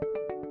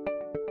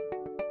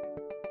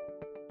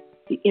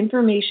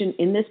information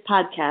in this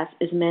podcast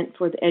is meant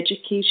for the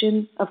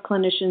education of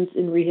clinicians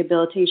in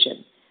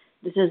rehabilitation.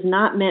 This is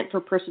not meant for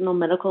personal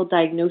medical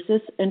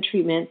diagnosis and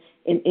treatment,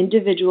 and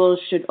individuals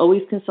should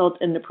always consult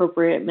an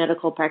appropriate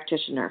medical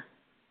practitioner.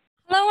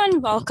 Hello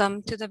and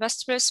welcome to the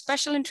Vestibular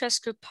Special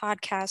Interest Group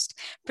podcast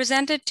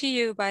presented to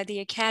you by the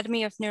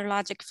Academy of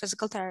Neurologic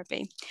Physical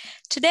Therapy.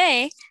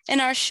 Today, in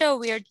our show,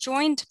 we are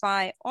joined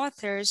by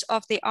authors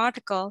of the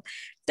article,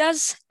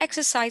 Does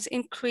Exercise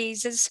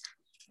Increases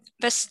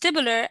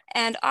Vestibular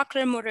and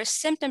Oculomotor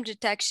Symptom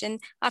Detection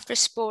After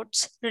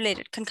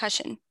Sports-Related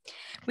Concussion?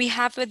 We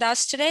have with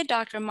us today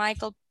Dr.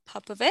 Michael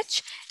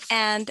Popovich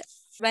and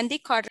Wendy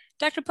Carter.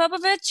 Dr.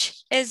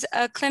 Popovich is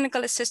a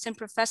clinical assistant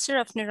professor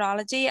of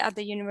neurology at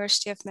the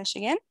University of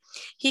Michigan.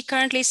 He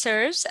currently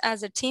serves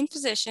as a team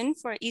physician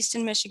for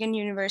Eastern Michigan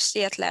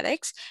University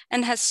Athletics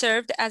and has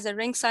served as a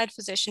ringside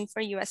physician for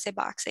USA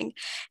Boxing.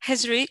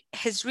 His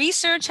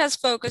research has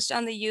focused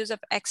on the use of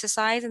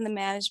exercise in the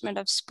management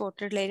of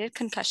sport-related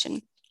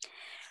concussion.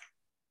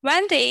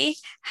 Wendy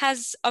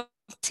has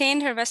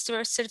obtained her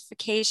vestibular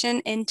certification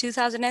in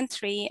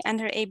 2003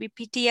 and her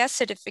ABPTS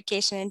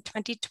certification in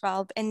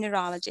 2012 in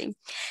neurology.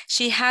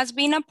 She has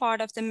been a part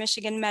of the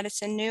Michigan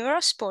Medicine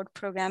Neurosport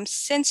program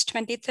since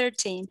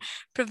 2013,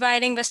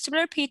 providing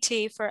vestibular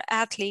PT for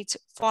athletes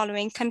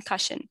following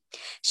concussion.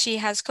 She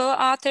has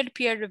co-authored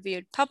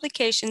peer-reviewed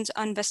publications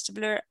on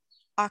vestibular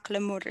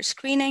oculomotor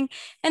screening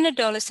in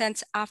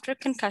adolescents after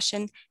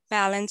concussion,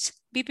 balance,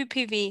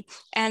 BPPV,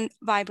 and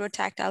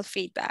vibrotactile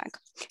feedback.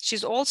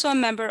 She's also a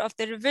member of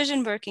the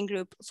revision working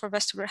group for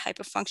vestibular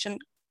hyperfunction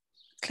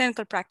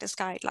clinical practice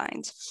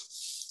guidelines.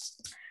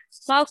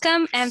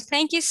 Welcome, and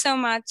thank you so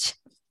much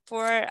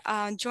for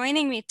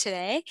joining me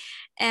today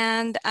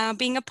and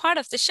being a part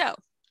of the show.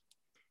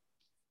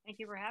 Thank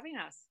you for having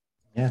us.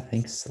 Yeah,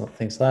 thanks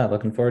a lot.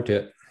 Looking forward to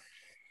it.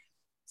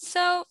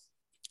 So,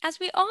 as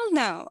we all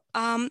know,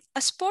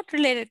 a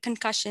sport-related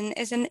concussion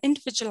is an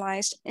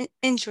individualized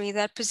injury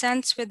that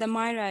presents with a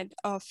myriad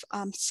of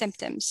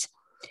symptoms.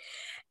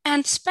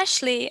 And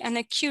especially an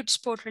acute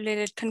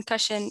sport-related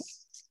concussion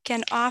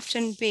can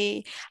often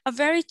be a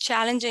very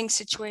challenging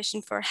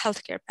situation for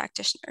healthcare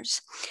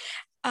practitioners.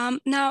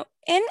 Now,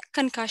 in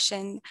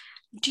concussion,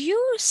 do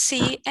you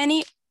see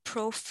any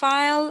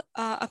profile,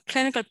 a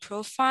clinical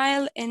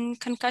profile in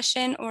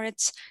concussion, or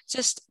it's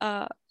just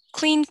a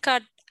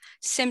clean-cut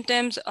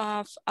symptoms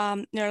of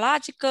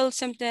neurological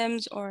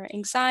symptoms or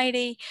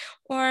anxiety,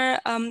 or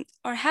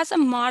has a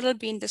model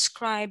been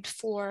described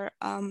for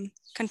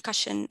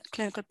concussion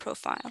clinical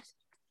profile?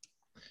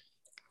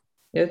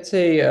 It's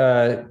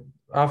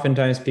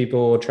oftentimes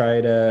people will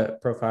try to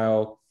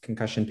profile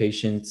concussion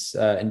patients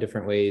in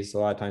different ways, a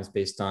lot of times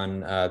based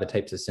on the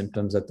types of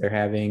symptoms that they're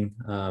having.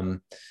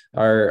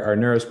 Our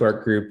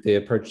Neurosport group, the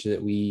approach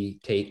that we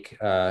take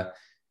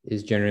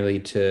is generally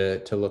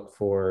to look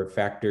for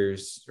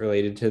factors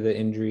related to the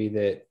injury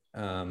that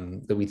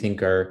we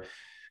think are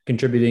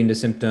contributing to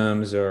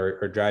symptoms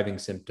or driving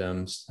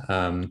symptoms.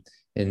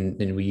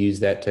 And we use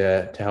that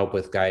to help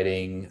with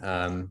guiding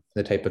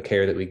the type of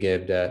care that we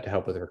give to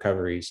help with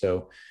recovery.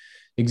 So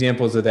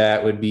examples of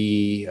that would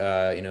be,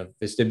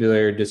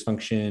 vestibular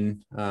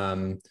dysfunction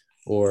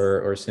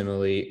or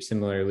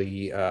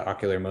similarly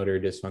ocular motor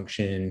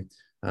dysfunction.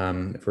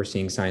 If we're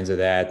seeing signs of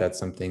that, that's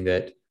something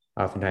that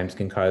oftentimes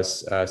can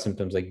cause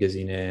symptoms like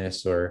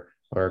dizziness or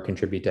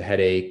contribute to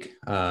headache.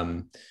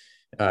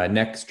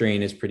 Neck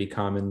strain is pretty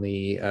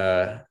commonly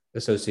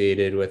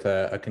associated with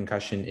a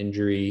concussion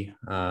injury,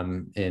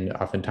 and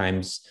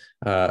oftentimes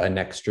a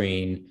neck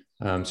strain.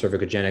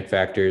 Cervicogenic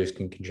factors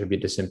can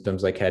contribute to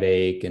symptoms like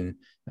headache and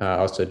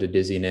also to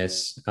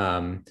dizziness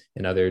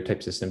and other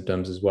types of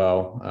symptoms as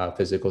well,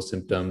 physical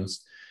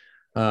symptoms.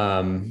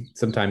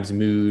 Sometimes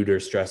mood or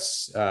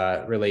stress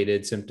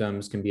related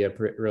symptoms can be a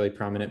really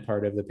prominent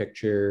part of the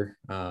picture.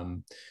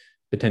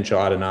 Potential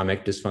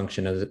autonomic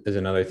dysfunction is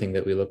another thing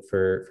that we look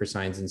for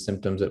signs and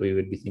symptoms that we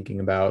would be thinking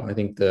about. And I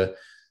think the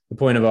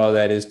point of all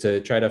that is to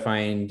try to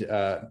find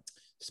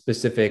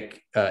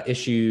specific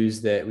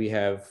issues that we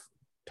have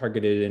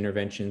targeted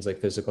interventions like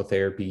physical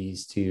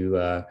therapies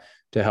to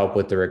help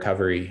with the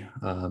recovery.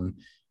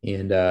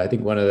 And I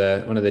think one of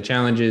the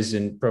challenges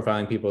in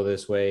profiling people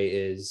this way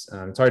is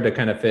it's hard to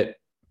kind of fit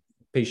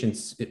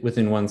patients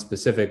within one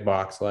specific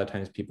box. A lot of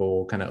times people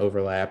will kind of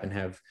overlap and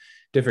have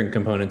different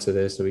components of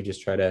this. So we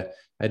just try to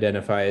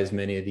identify as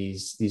many of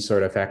these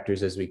sort of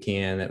factors as we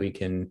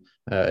can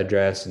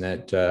address. And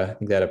that I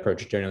think that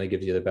approach generally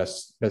gives you the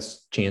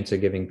best chance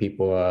of giving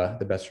people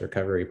the best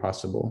recovery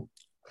possible.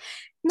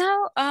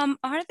 Now, are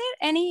there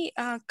any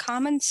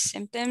common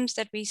symptoms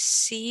that we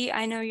see?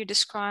 I know you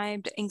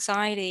described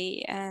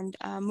anxiety and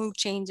mood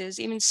changes,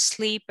 even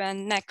sleep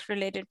and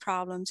neck-related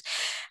problems.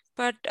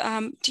 But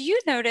do you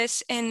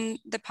notice in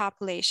the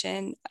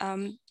population,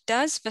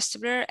 does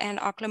vestibular and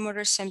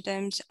oculomotor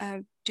symptoms,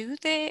 are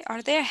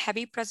they a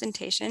heavy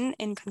presentation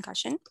in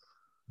concussion?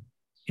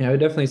 Yeah, I would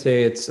definitely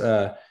say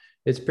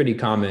it's pretty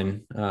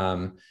common.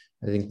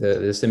 I think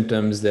the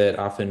symptoms that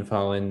often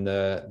fall in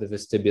the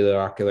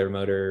vestibular ocular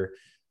motor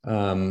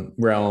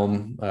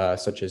realm,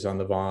 such as on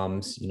the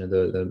VOMS,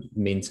 the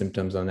main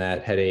symptoms on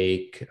that: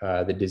 headache,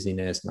 the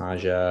dizziness,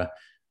 nausea,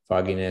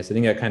 fogginess. I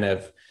think that kind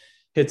of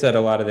hits at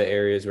a lot of the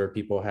areas where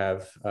people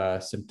have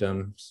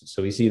symptoms.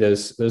 So we see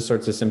those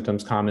sorts of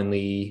symptoms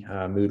commonly.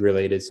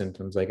 Mood-related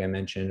symptoms, like I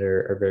mentioned,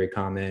 are very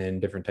common.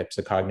 Different types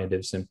of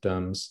cognitive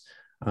symptoms.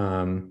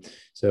 And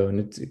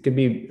it could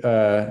be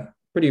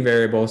pretty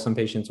variable. Some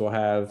patients will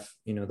have,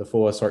 the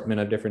full assortment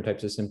of different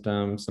types of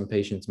symptoms. Some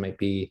patients might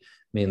be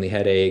mainly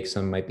headache.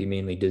 Some might be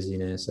mainly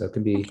dizziness. So it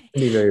can be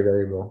very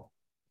variable.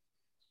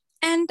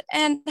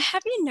 And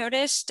have you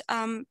noticed,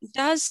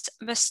 does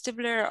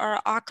vestibular or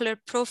ocular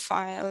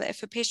profile,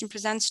 if a patient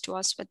presents to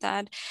us with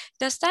that,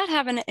 does that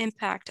have an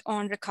impact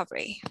on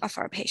recovery of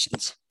our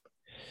patients?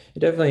 It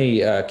definitely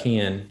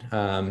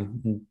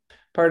can.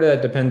 Part of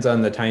that depends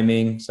on the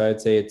timing. So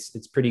I'd say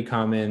it's pretty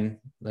common,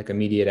 like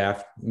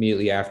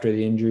immediately after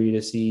the injury,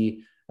 to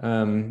see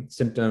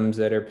symptoms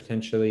that are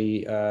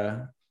potentially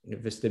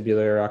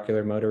vestibular or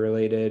ocular motor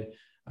related.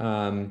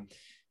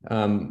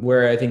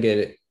 Where I think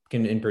it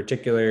can in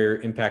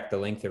particular impact the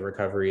length of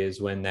recovery is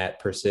when that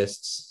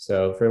persists.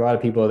 So for a lot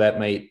of people that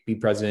might be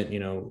present,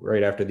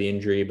 right after the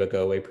injury, but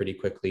go away pretty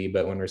quickly.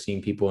 But when we're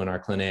seeing people in our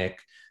clinic,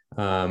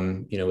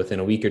 within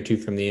a week or two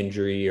from the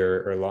injury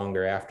or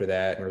longer after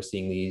that, and we're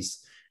seeing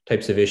these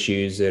types of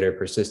issues that are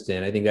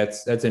persistent, I think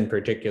that's in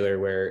particular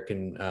where it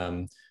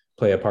can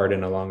play a part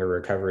in a longer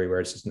recovery, where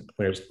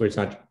it's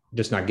not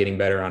just not getting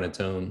better on its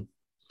own.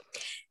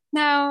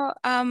 Now,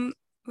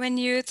 when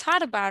you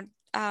thought about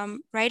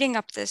writing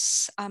up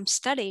this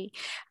study,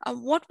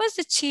 what was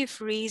the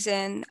chief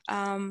reason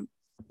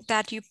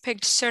that you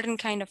picked certain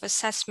kind of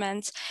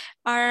assessments?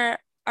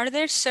 Are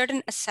there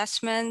certain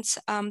assessments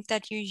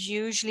that you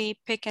usually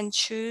pick and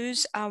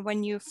choose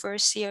when you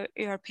first see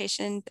your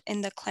patient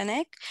in the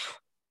clinic?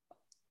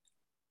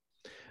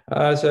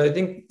 So I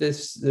think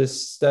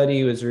this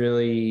study was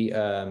really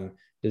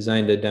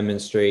designed to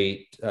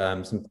demonstrate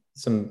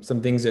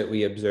some things that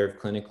we observed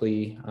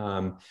clinically.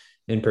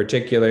 In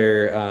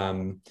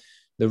particular,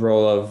 the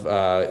role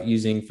of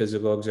using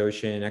physical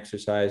exertion,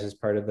 exercise as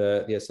part of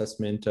the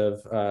assessment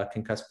of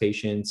concussed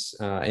patients,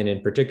 and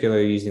in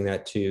particular using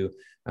that to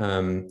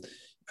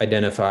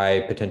identify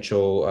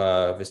potential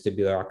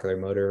vestibular ocular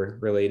motor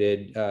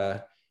related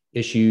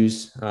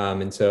issues.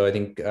 And so I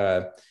think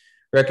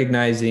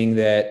recognizing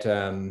that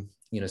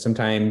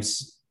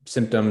sometimes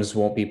symptoms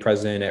won't be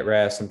present at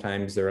rest.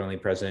 Sometimes they're only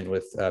present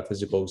with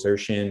physical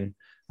exertion.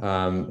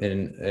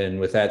 And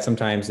with that,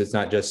 sometimes it's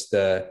not just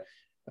the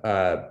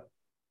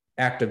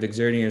act of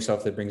exerting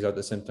yourself that brings out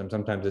the symptoms.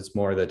 Sometimes it's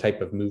more the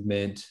type of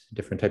movement,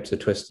 different types of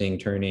twisting,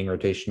 turning,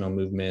 rotational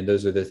movement.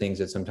 Those are the things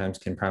that sometimes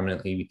can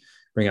prominently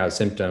bring out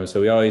symptoms.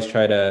 So we always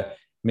try to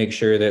make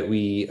sure that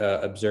we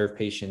observe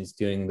patients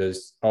doing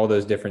all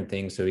those different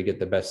things, so we get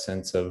the best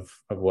sense of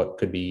what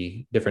could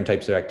be different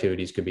types of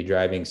activities could be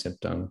driving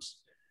symptoms.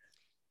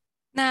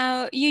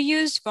 Now, you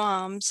used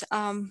VOMS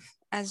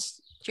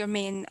as your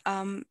main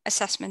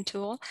assessment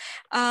tool.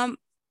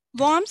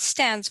 VOMS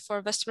stands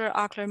for Vestibular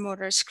Ocular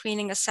Motor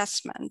Screening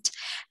Assessment.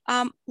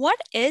 What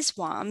is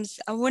VOMS?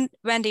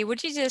 Wendy,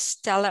 would you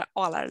just tell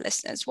all our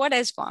listeners, what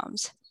is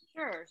VOMS?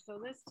 Sure. So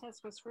this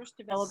test was first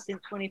developed in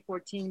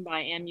 2014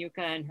 by Ann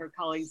Muka and her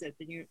colleagues at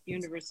the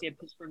University of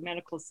Pittsburgh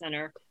Medical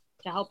Center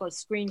to help us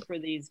screen for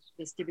these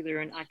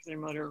vestibular and ocular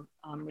motor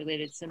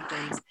related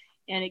symptoms.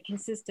 And it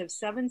consists of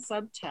 7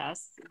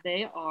 subtests.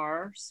 They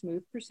are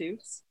smooth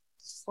pursuits,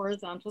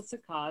 horizontal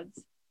saccades,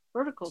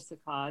 vertical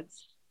saccades,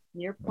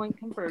 near point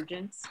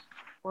convergence,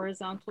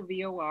 horizontal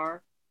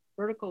VOR,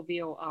 vertical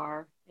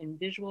VOR, and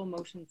visual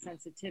motion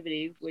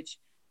sensitivity, which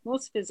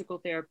most physical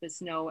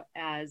therapists know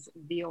as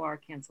VOR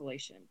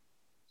cancellation.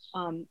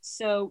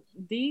 So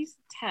these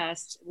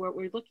tests, what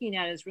we're looking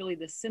at is really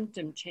the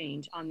symptom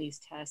change on these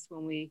tests.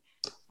 When we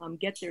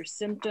get their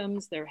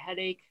symptoms, their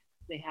headache,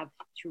 they have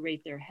to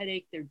rate their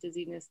headache, their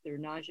dizziness, their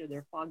nausea,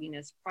 their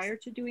fogginess prior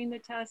to doing the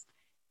test,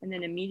 and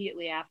then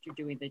immediately after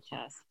doing the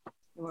test.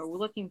 And what we're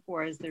looking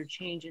for is their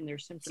change in their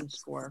symptom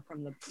score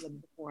from the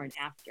before and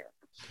after.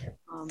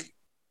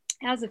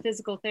 As a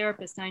physical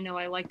therapist, I know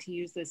I like to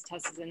use this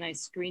test as a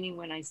nice screening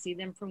when I see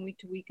them from week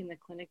to week in the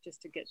clinic,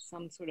 just to get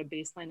some sort of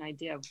baseline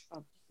idea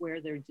of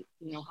where they're,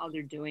 how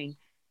they're doing.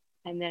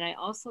 And then I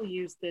also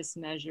use this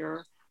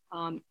measure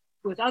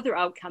with other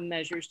outcome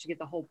measures to get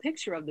the whole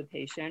picture of the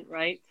patient,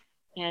 right?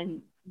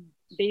 And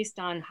based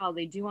on how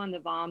they do on the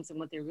VOMS and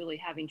what they're really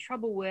having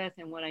trouble with,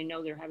 and what I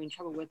know they're having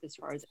trouble with as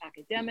far as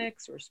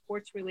academics or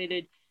sports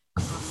related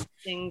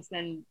things,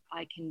 then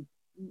I can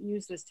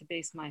use this to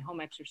base my home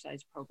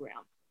exercise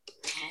program.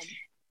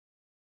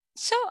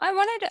 So I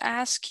wanted to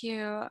ask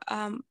you,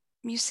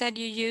 you said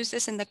you use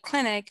this in the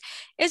clinic.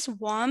 Is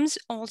VOMS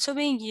also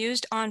being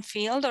used on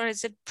field, or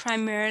is it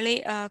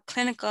primarily a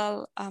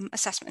clinical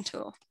assessment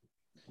tool?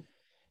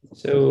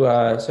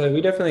 So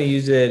we definitely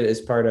use it as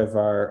part of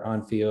our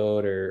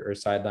on-field or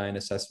sideline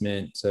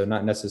assessment. So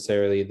not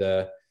necessarily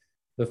the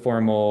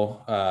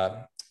formal,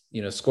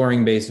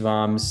 scoring-based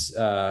VOMS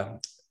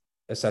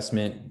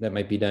assessment that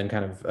might be done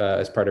kind of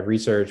as part of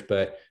research,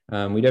 but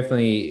We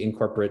definitely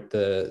incorporate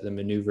the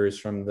maneuvers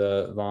from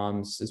the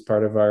VOMs as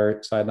part of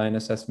our sideline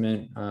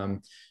assessment.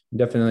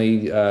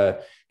 Definitely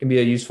can be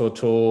a useful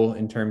tool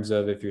in terms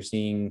of if you're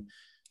seeing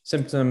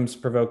symptoms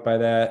provoked by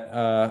that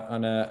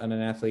on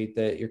an athlete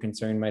that you're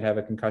concerned might have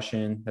a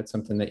concussion. That's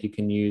something that you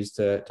can use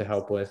to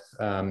help with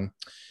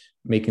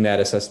making that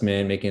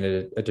assessment, making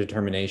a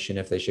determination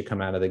if they should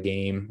come out of the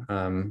game.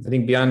 I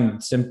think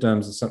beyond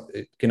symptoms,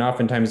 it can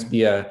oftentimes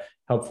be a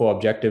helpful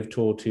objective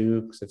tool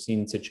too, because I've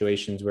seen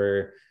situations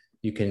where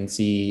you can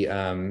see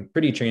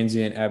pretty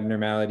transient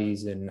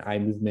abnormalities in eye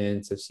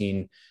movements. I've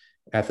seen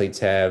athletes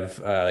have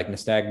like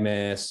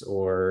nystagmus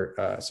or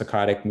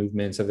saccadic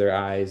movements of their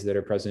eyes that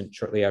are present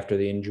shortly after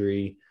the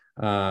injury.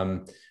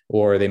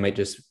 Or they might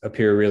just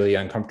appear really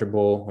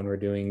uncomfortable when we're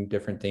doing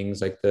different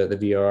things like the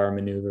VOR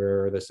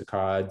maneuver or the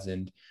saccades.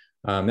 And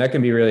that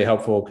can be really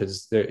helpful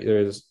because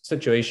there's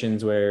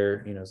situations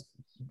where,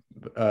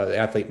 the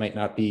athlete might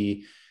not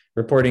be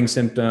reporting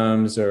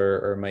symptoms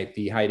or might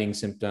be hiding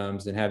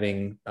symptoms, and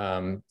having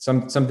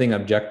something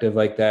objective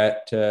like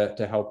that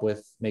to help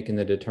with making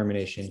the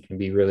determination can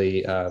be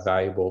really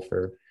valuable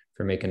for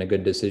making a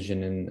good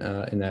decision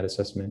in that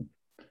assessment.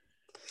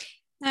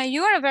 Now,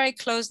 you are a very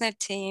close-knit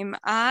team.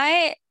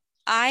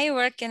 I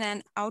work in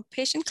an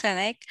outpatient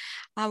clinic.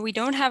 We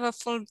don't have a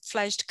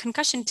full-fledged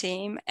concussion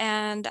team.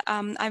 And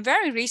I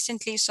very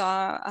recently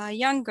saw a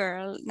young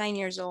girl, 9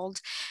 years old,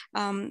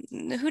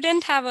 who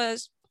didn't have a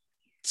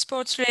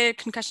sports-related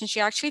concussion. She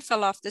actually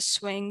fell off the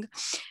swing.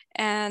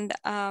 And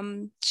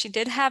she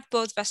did have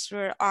both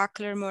vestibular,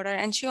 ocular, motor,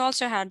 and she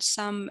also had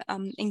some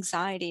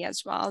anxiety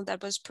as well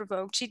that was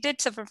provoked. She did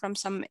suffer from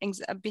some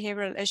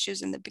behavioral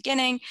issues in the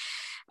beginning.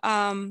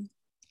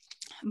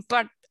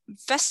 But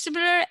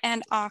vestibular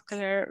and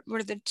ocular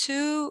were the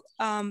two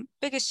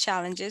biggest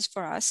challenges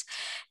for us.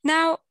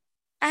 Now,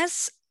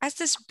 as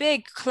this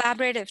big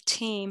collaborative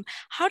team,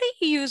 how do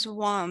you use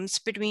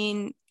WOMs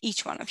between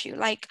each one of you?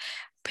 Like,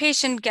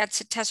 patient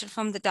gets it tested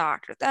from the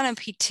doctor, then a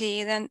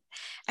PT, then,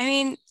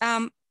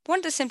 one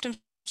of the symptoms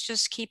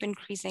just keep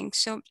increasing.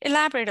 So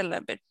elaborate a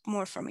little bit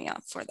more for me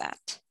for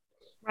that.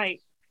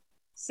 Right.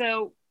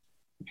 So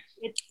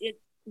it's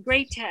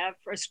great to have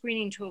a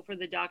screening tool for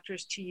the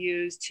doctors to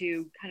use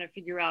to kind of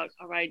figure out,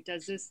 all right,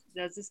 does this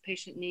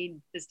patient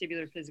need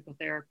vestibular physical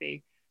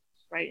therapy,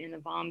 right? And the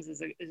VOMs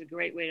is a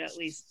great way to at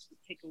least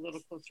take a little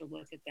closer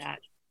look at that.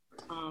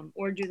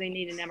 Or do they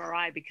need an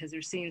MRI because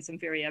they're seeing some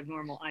very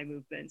abnormal eye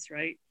movements,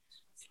 right?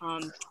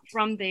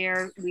 From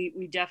there,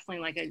 we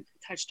definitely, like I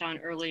touched on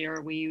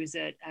earlier, we use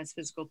it as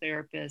physical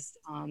therapists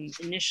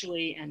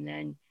initially, and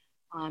then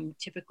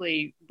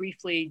typically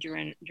briefly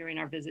during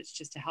our visits,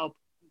 just to help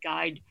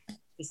guide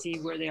to see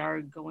where they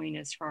are going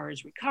as far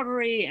as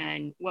recovery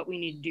and what we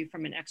need to do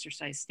from an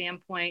exercise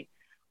standpoint.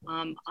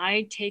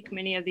 I take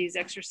many of these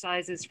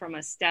exercises from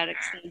a static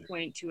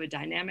standpoint to a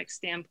dynamic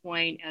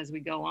standpoint as we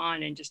go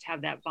on, and just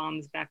have that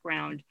VOMs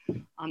background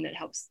that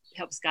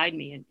helps guide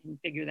me and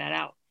figure that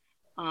out.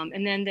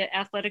 And then the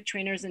athletic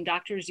trainers and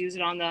doctors use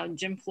it on the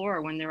gym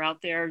floor when they're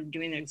out there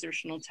doing the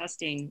exertional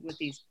testing with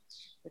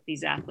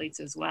these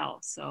athletes as well.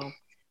 So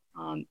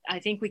I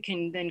think we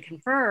can then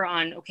confer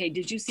on, okay,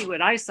 did you see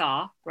what I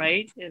saw,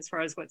 right? As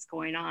far as what's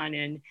going on,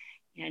 and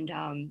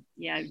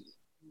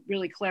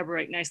really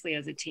collaborate nicely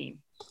as a team.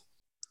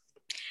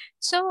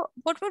 So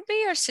what would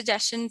be your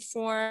suggestion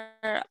for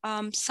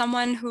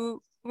someone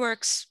who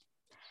works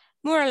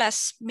more or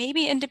less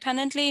maybe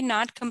independently,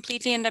 not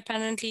completely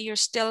independently? You're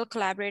still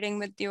collaborating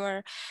with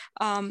your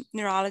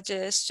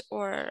neurologist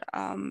or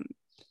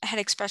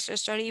headache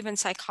specialist or even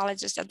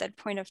psychologist at that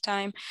point of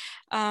time.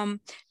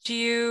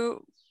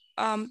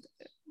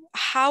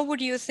 How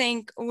would you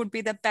think would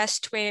be the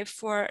best way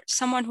for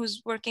someone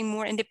who's working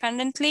more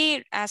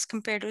independently as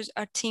compared to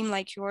a team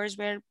like yours,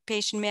 where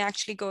patient may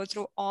actually go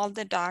through all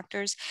the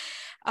doctors?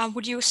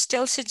 Would you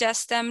still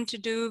suggest them to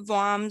do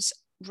VOMs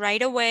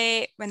right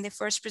away when they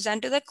first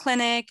present to the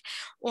clinic,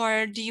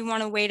 or do you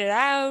want to wait it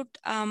out?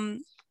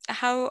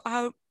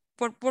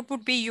 What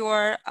would be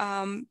your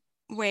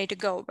way to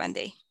go,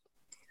 Wendy?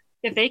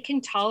 If they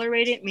can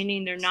tolerate it,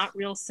 meaning they're not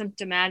real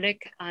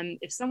symptomatic,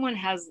 if someone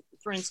has,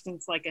 for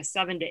instance, like a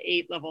 7 to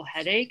 8 level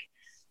headache,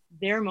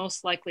 they're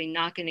most likely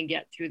not going to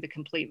get through the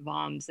complete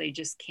VOMs. They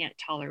just can't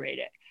tolerate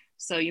it.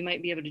 So you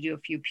might be able to do a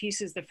few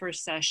pieces the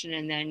first session,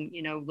 and then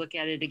look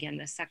at it again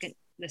the second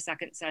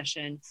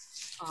session.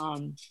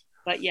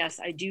 But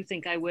yes, I do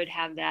think I would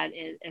have that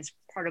as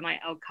part of my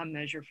outcome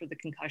measure for the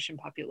concussion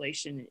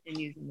population in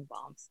using the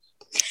VOMs.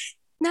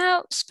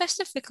 Now,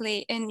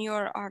 specifically in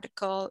your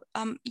article,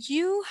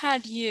 you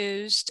had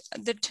used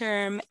the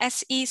term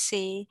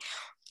SEC,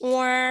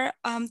 or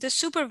the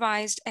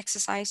supervised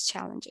exercise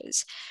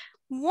challenges.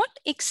 What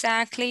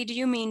exactly do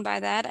you mean by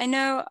that? I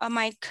know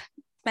Mike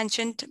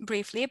mentioned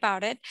briefly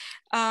about it,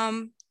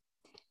 but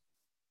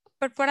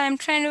what I'm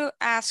trying to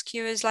ask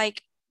you is,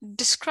 like,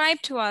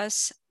 describe to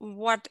us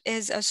what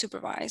is a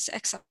supervised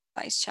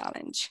exercise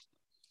challenge.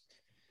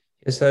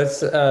 Yes, that's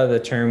the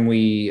term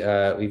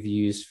we've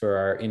used for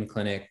our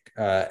in-clinic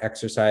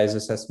exercise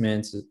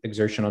assessments,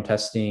 exertional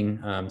testing.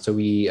 So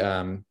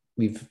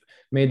we've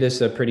made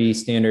this a pretty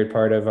standard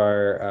part of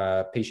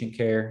our patient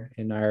care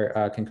in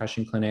our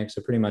concussion clinic.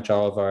 So pretty much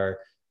all of our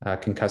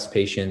concussed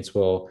patients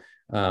will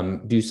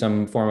do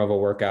some form of a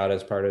workout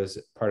as part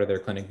of their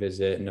clinic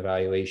visit and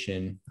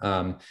evaluation.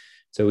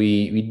 So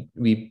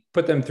we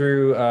put them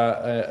through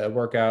a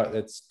workout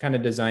that's kind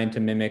of designed to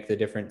mimic the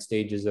different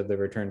stages of the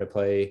return to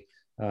play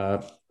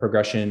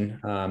progression.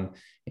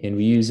 And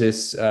we use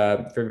this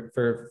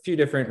for a few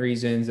different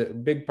reasons. A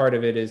big part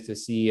of it is to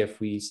see if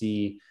we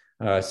see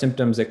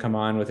symptoms that come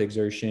on with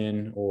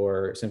exertion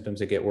or symptoms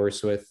that get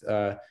worse with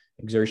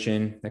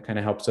exertion. That kind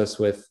of helps us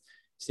with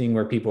seeing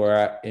where people are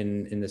at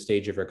in the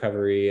stage of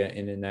recovery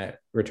and in that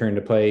return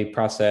to play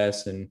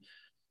process. And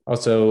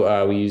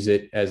also we use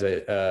it as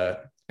a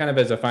kind of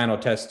as a final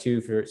test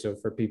too,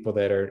 for people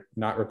that are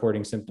not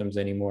reporting symptoms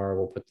anymore,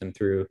 we'll put them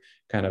through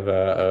kind of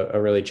a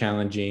really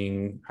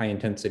challenging high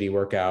intensity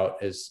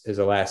workout as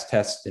a last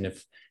test. And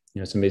if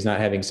somebody's not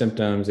having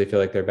symptoms, they feel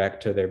like they're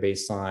back to their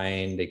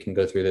baseline, they can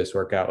go through this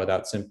workout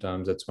without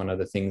symptoms. That's one of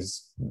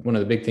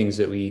the big things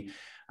that we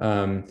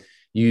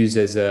use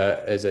as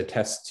a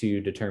test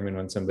to determine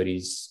when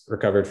somebody's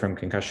recovered from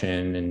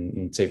concussion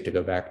and safe to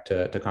go back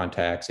to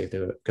contact, safe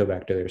to go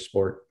back to their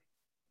sport.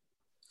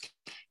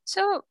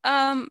 So,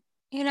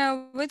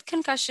 with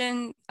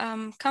concussion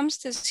comes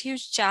this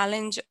huge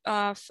challenge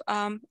of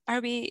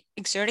are we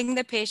exerting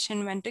the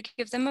patient, when to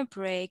give them a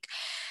break?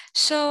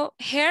 So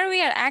here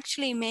we are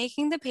actually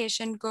making the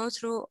patient go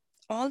through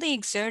all the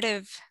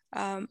exertive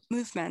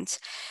movements.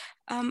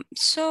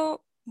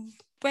 So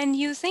when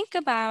you think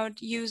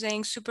about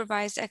using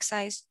supervised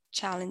exercise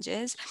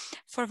challenges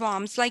for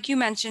VOMs, like you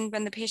mentioned,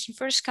 when the patient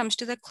first comes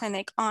to the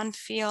clinic on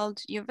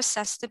field, you've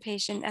assessed the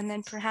patient, and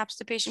then perhaps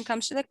the patient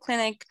comes to the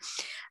clinic,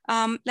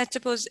 let's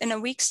suppose in a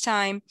week's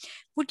time,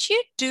 would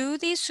you do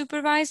these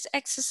supervised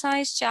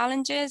exercise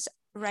challenges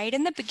right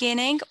in the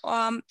beginning?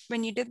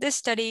 When you did this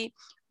study,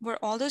 were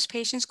all those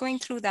patients going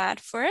through that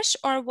first,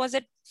 or was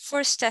it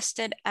first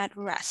tested at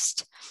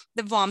rest?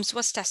 The VOMs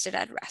was tested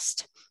at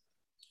rest.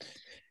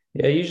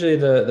 Yeah, usually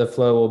the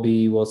flow will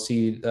be, we'll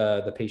see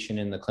the patient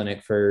in the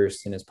clinic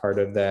first, and as part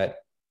of that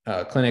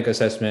clinic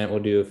assessment, we'll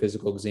do a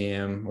physical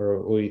exam,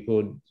 or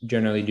we'll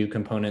generally do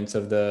components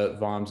of the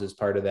VOMs as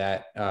part of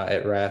that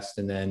at rest.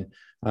 And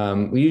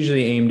then we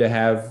usually aim to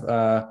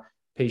have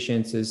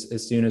patients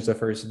as soon as the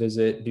first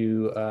visit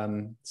do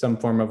some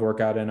form of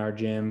workout in our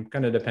gym.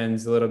 Kind of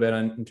depends a little bit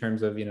in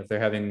terms of, if they're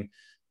having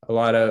a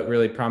lot of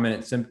really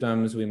prominent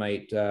symptoms, we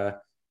might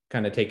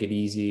kind of take it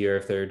easy, or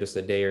if they're just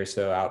a day or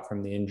so out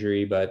from the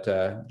injury. But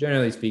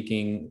generally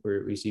speaking,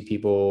 we see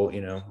people,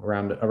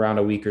 around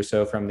a week or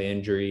so from the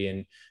injury,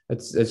 and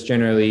that's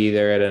generally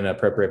they're at an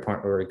appropriate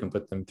point where we can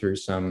put them through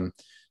some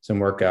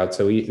workouts.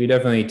 So we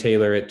definitely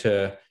tailor it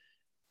to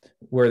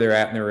where they're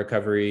at in their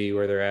recovery,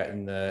 where they're at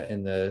in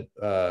the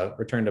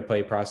return to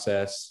play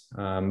process.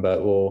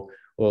 But we'll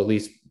at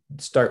least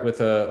start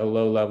with a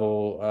low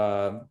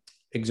level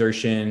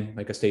exertion,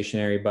 like a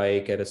stationary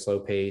bike at a slow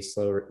pace,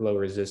 low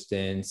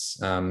resistance,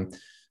 some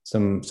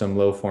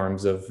low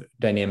forms of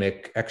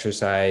dynamic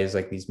exercise,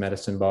 like these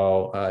medicine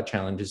ball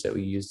challenges that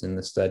we used in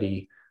the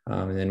study.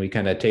 And then we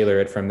kind of tailor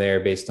it from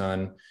there based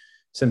on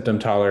symptom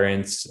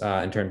tolerance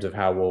in terms of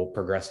how we'll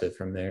progress it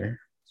from there.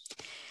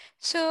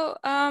 So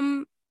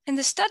in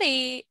the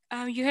study,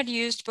 you had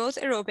used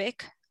both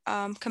aerobic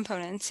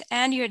components,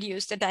 and you had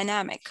used the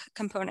dynamic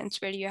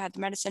components where you had the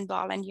medicine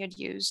ball and you had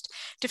used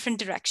different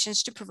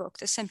directions to provoke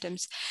the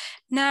symptoms.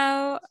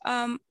 Now,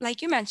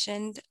 like you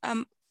mentioned,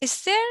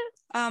 is there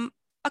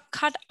a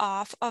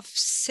cutoff of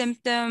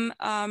symptom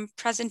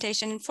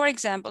presentation? For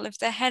example, if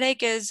the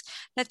headache is,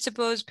 let's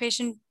suppose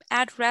patient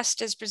at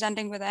rest is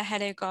presenting with a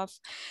headache of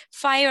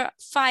 5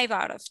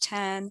 out of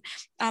 10,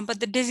 but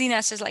the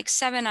dizziness is like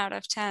 7 out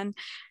of 10.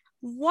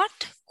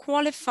 What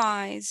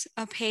qualifies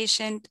a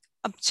patient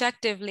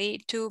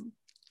objectively to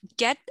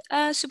get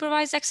a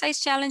supervised exercise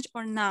challenge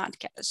or not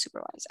get a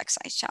supervised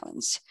exercise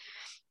challenge?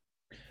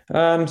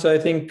 So I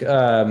think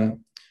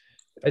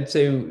I'd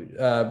say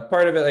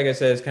part of it, like I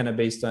said, is kind of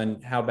based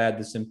on how bad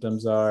the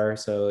symptoms are.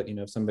 So,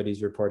 if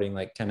somebody's reporting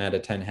like 10 out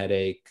of 10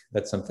 headache,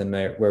 that's something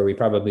where we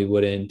probably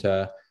wouldn't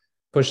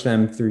push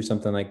them through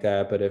something like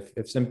that. But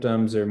if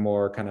symptoms are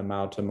more kind of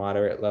mild to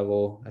moderate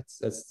level,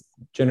 that's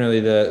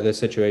generally the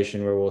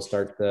situation where we'll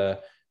start the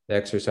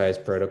exercise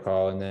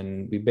protocol. And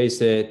then we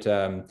base it,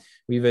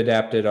 we've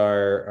adapted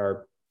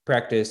our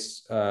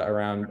practice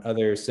around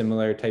other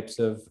similar types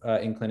of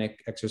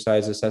in-clinic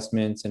exercise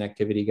assessments and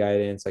activity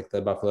guidance, like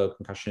the Buffalo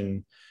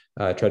concussion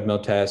treadmill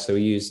test. So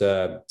we use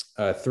a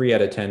 3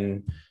 out of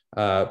 10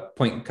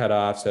 point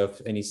cutoff. So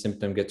if any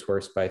symptom gets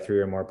worse by 3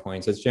 or more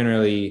points, that's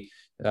generally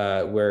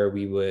where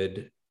we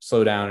would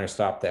slow down or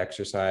stop the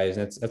exercise.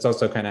 And that's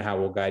also kind of how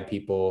we'll guide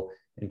people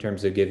in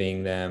terms of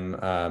giving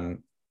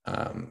them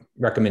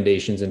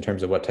recommendations in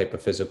terms of what type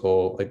of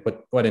physical, like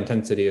what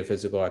intensity of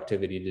physical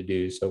activity to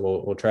do. So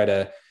we'll try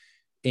to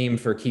aim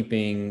for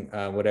keeping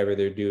whatever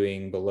they're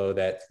doing below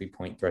that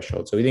 3-point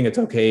threshold. So we think it's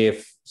okay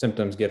if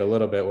symptoms get a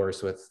little bit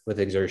worse with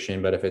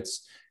exertion, but if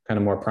it's kind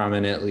of more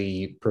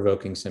prominently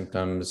provoking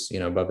symptoms,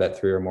 above that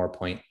 3 or more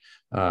point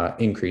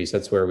increase.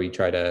 That's where we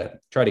try to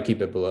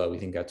keep it below. We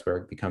think that's where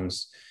it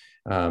becomes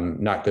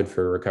not good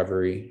for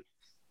recovery.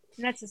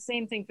 And that's the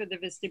same thing for the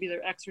vestibular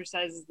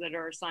exercises that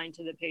are assigned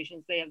to the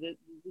patients. They have the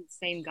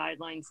same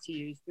guidelines to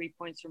use: 3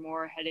 points or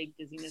more, headache,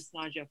 dizziness,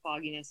 nausea,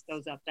 fogginess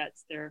goes up.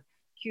 That's their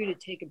cue to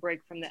take a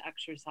break from the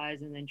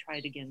exercise and then try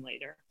it again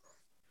later.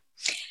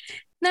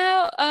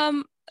 Now,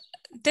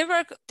 there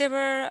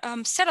were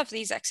set of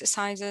these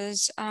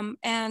exercises,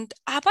 and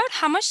about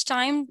how much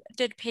time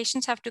did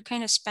patients have to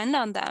kind of spend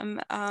on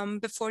them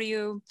before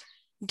you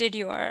did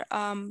your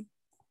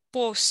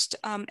post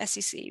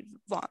SEC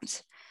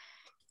VOMs?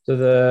 So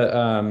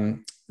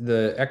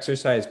the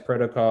exercise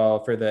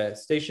protocol for the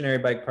stationary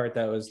bike part,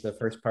 that was the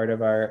first part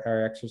of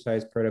our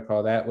exercise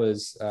protocol. That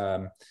was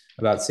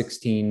about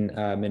 16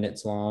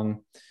 minutes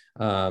long.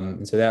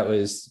 And so that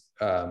was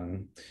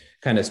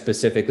kind of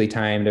specifically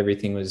timed.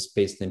 Everything was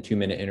based in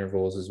 2-minute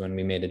intervals is when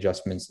we made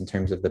adjustments in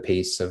terms of the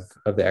pace of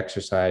the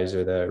exercise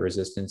or the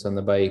resistance on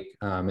the bike.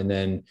 And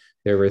then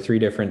there were 3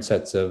 different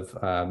sets of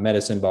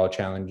medicine ball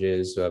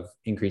challenges of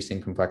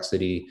increasing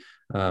complexity.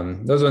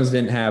 Those ones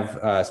didn't have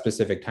a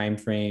specific time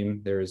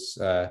frame. There's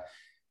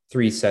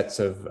 3 sets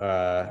of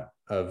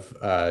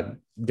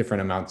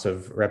different amounts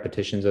of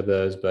repetitions of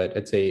those, but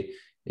I'd say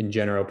in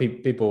general,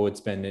 people would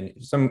spend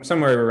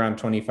somewhere around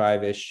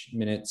 25-ish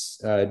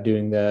minutes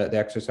doing the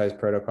exercise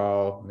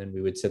protocol, and then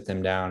we would sit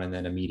them down and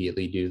then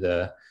immediately do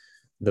the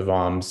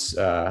VOMs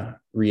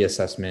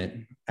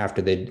reassessment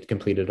after they'd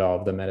completed all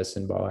of the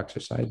medicine ball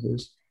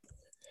exercises.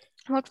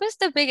 What was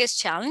the biggest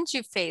challenge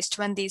you faced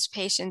when these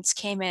patients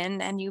came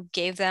in and you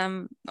gave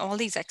them all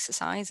these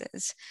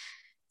exercises?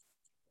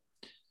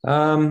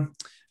 I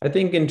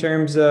think in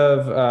terms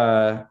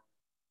of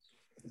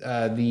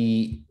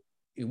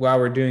while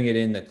we're doing it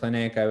in the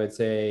clinic, I would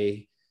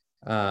say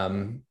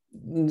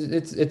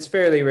it's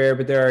fairly rare,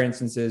 but there are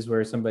instances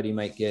where somebody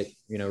might get,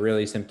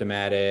 really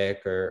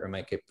symptomatic or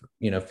might get,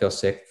 feel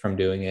sick from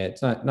doing it.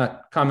 It's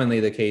not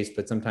commonly the case,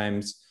 but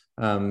sometimes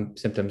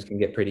symptoms can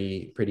get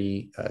pretty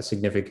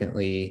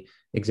significantly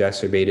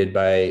exacerbated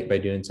by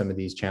doing some of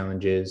these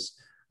challenges.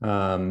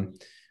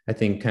 I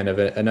think kind of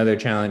another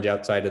challenge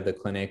outside of the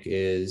clinic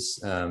is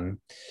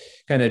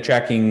kind of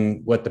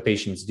tracking what the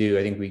patients do.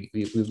 I think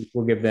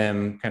we'll give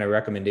them kind of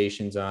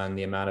recommendations on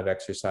the amount of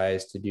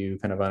exercise to do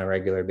kind of on a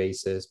regular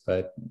basis,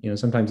 but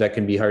sometimes that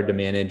can be hard to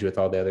manage with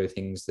all the other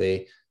things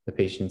the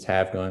patients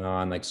have going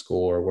on, like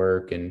school or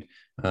work, and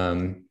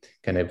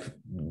kind of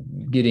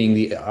getting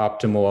the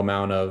optimal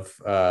amount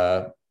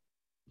of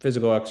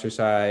physical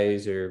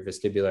exercise or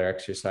vestibular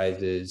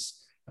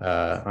exercises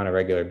on a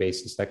regular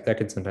basis. That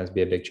can sometimes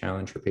be a big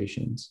challenge for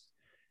patients.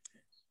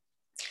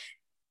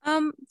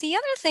 The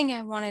other thing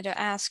I wanted to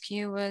ask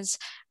you was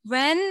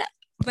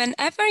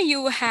whenever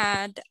you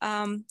had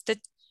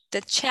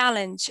the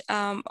challenge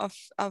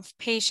of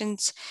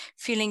patients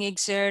feeling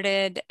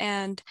exerted,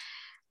 and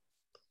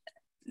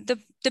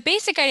the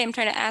basic idea I'm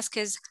trying to ask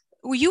is,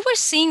 you were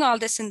seeing all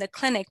this in the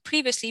clinic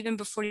previously, even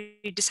before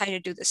you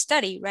decided to do the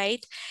study,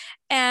 right?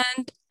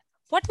 And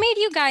what made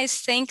you guys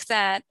think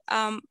that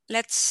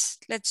let's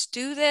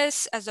do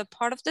this as a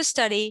part of the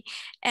study?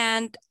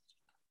 And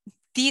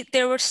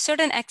there were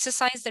certain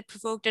exercises that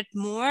provoked it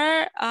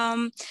more,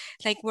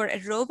 like were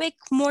aerobic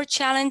more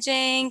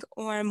challenging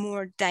or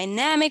more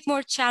dynamic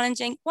more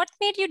challenging? What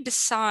made you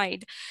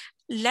decide,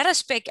 let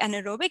us pick an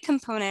aerobic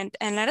component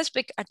and let us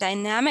pick a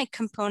dynamic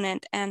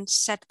component and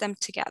set them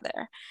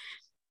together?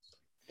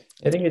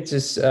 I think it's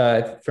just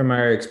from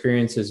our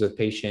experiences with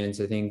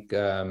patients, I think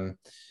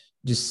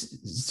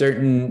just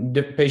certain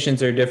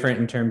patients are different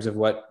in terms of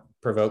what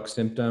provokes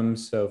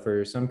symptoms. So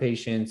for some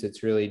patients,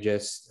 it's really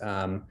just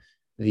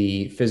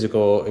the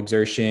physical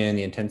exertion,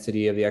 the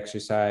intensity of the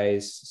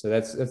exercise. So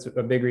that's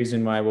a big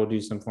reason why we'll do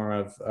some form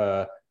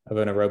of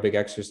an aerobic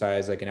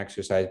exercise, like an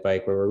exercise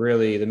bike, where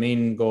the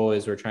main goal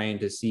is we're trying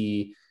to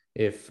see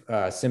if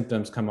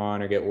symptoms come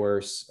on or get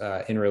worse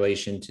in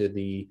relation to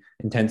the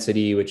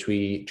intensity, which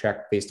we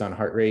track based on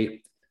heart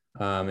rate.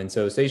 And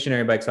so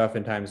stationary bike's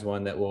oftentimes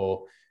one that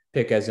we'll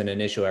pick as an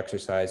initial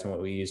exercise and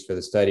what we use for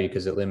the study,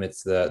 because it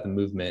limits the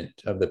movement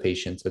of the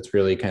patient. So it's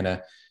really kind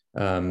of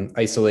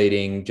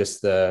isolating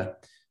just the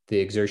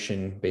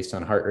exertion based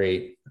on heart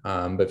rate.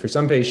 But for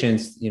some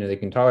patients, they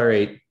can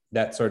tolerate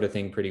that sort of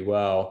thing pretty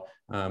well.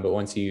 But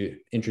once you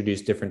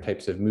introduce different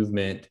types of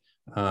movement,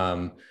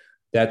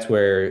 that's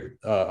where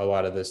a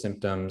lot of the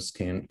symptoms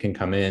can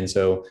come in.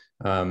 So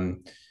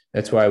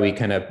that's why we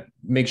kind of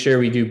make sure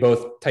we do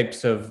both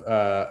types of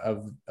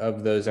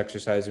those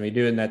exercises, and we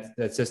do it in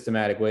that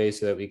systematic way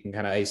so that we can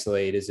kind of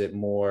isolate, is it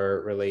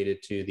more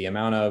related to the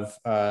amount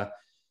of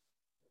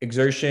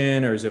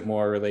exertion, or is it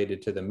more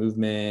related to the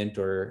movement,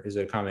 or is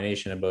it a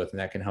combination of both? And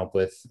that can help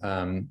with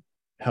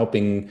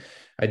helping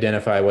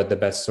identify what the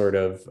best sort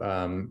of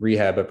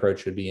rehab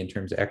approach would be in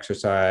terms of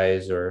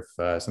exercise, or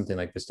if something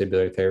like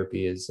vestibular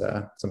therapy is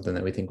something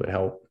that we think would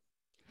help.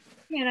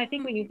 Yeah, and I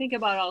think when you think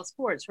about all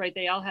sports, right,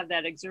 they all have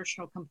that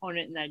exertional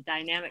component and that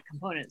dynamic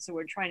component. So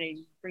we're trying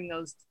to bring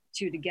those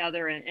two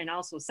together and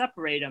also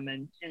separate them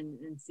and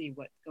see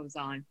what goes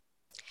on.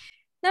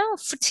 Now,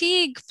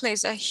 fatigue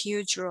plays a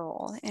huge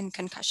role in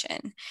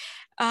concussion.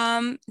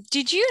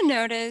 Did you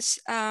notice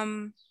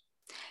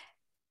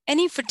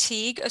any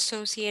fatigue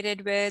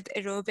associated with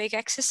aerobic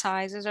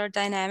exercises or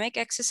dynamic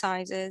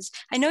exercises?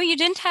 I know you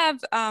didn't have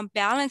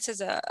balance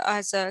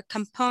as a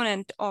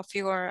component of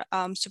your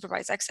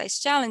supervised exercise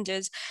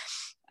challenges,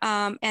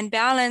 and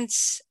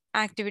balance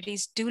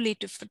activities do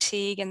lead to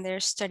fatigue, and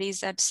there's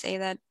studies that say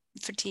that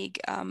fatigue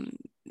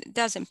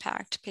does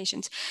impact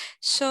patients.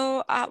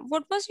 So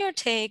what was your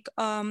take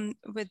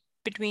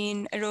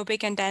between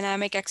aerobic and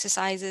dynamic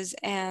exercises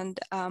and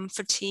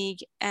fatigue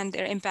and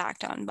their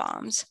impact on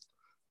VOMs?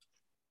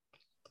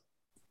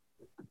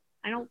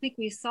 I don't think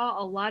we saw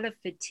a lot of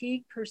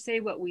fatigue per se.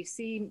 What we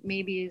see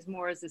maybe is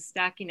more as a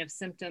stacking of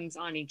symptoms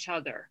on each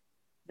other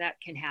that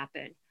can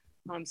happen.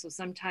 So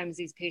sometimes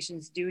these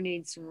patients do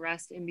need some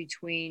rest in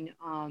between,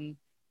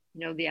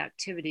 the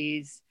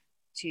activities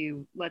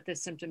to let the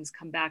symptoms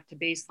come back to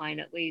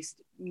baseline, at least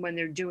when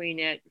they're doing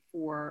it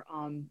for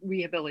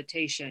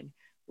rehabilitation.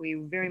 We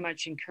very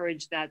much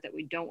encourage that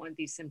we don't want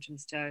these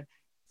symptoms to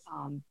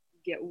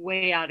get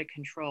way out of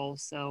control.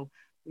 So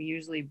we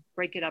usually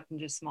break it up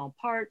into small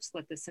parts,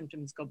 let the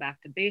symptoms go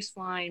back to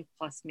baseline,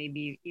 plus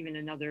maybe even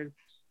another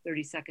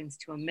 30 seconds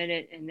to a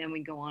minute, and then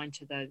we go on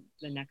to the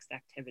next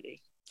activity.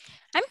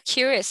 I'm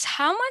curious,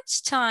 how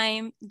much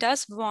time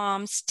does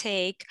VOMs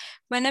take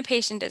when a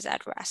patient is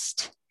at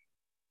rest?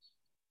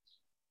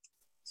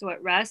 So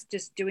at rest,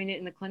 just doing it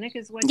in the clinic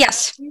is what?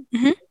 Yes.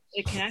 Mm-hmm.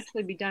 It can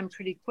actually be done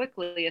pretty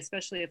quickly,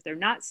 especially if they're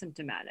not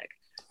symptomatic.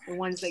 The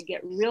ones that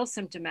get real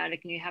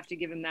symptomatic and you have to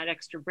give them that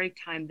extra break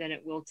time, then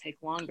it will take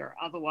longer.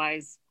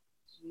 Otherwise,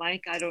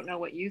 Mike, I don't know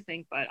what you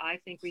think, but I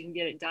think we can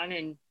get it done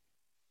in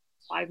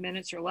 5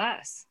 minutes or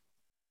less.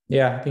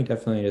 Yeah, I think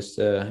definitely just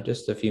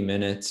a few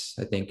minutes,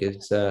 I think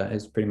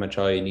is pretty much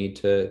all you need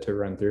to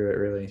run through it,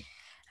 really.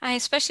 I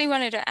especially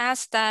wanted to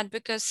ask that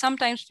because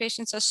sometimes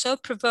patients are so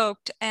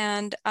provoked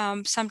and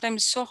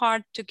sometimes so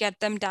hard to get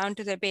them down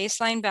to their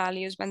baseline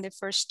values when they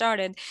first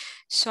started.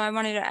 So I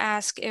wanted to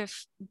ask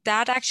if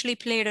that actually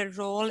played a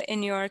role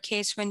in your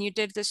case when you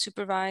did the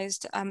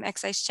supervised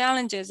exercise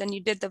challenges and you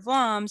did the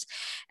VOMs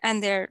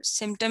and their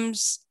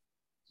symptoms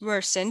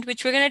worsened,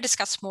 which we're going to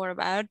discuss more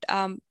about.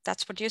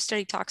 That's what your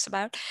study talks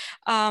about.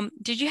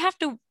 Did you have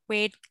to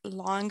wait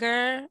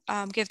longer,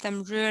 give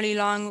them really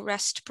long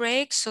rest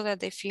breaks so that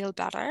they feel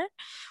better?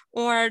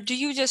 Or do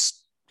you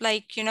just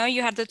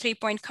you had the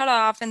 3-point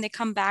cutoff and they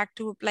come back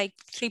to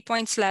 3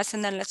 points less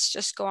and then let's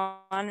just go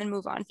on and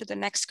move on to the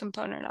next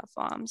component of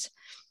VOMs?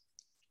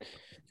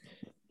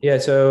 Yeah,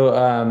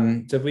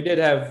 so if we did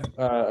have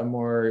a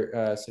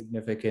more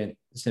significant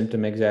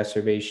symptom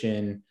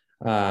exacerbation,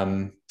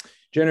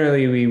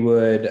 generally we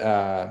would,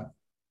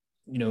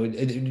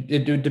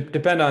 it would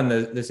depend on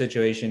the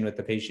situation with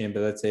the patient,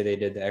 but let's say they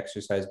did the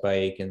exercise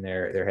bike and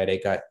their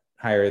headache got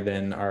higher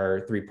than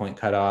our 3-point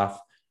cutoff.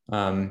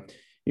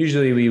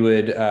 Usually we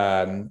would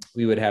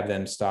have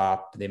them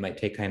stop. They might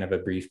take kind of a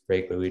brief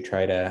break, but we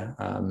try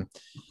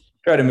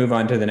to move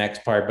on to the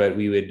next part, but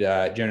we would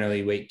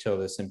generally wait till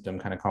the symptom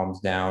kind of calms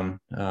down,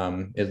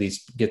 at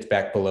least gets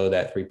back below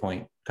that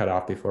 3-point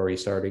cutoff before we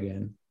start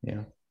again.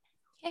 Yeah.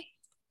 Okay.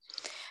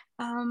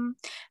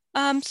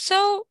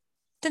 So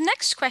the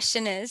next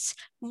question is,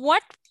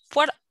 what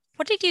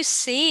did you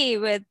see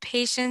with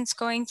patients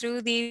going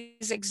through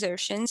these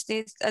exertions,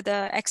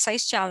 the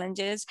exercise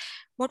challenges?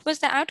 What was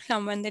the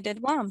outcome when they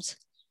did VOMs?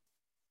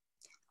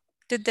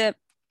 Did the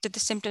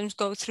symptoms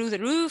go through the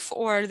roof,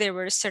 or there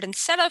were a certain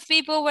set of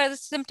people where the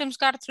symptoms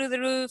got through the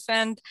roof?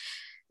 And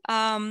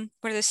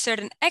were there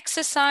certain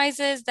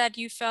exercises that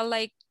you felt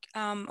like,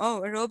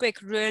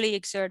 aerobic really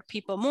exert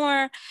people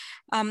more?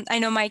 I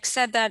know Mike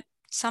said that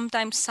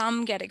sometimes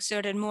some get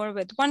exerted more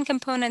with one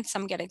component,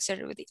 some get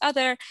exerted with the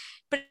other.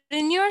 But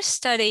in your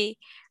study,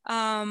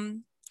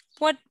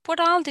 what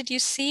all did you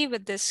see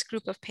with this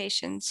group of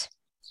patients?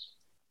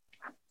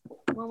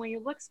 Well, when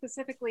you look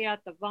specifically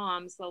at the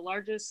VOMs, the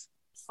largest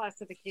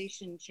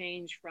classification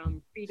change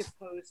from pre to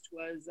post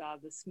was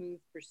the smooth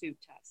pursuit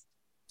test.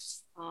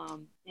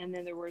 And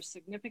then there were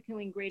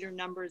significantly greater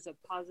numbers of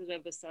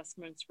positive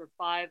assessments for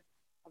 5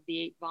 of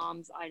the 8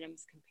 VOMs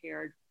items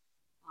compared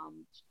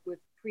with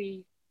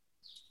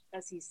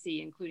pre-SEC,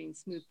 including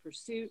smooth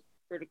pursuit,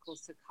 vertical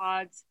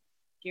saccades,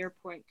 gear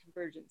point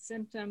convergent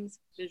symptoms,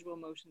 visual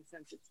motion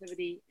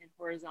sensitivity, and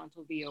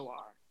horizontal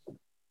VOR.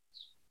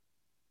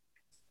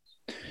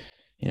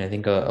 And I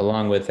think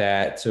along with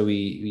that, so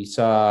we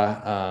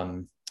saw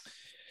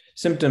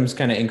symptoms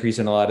kind of increase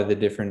in a lot of the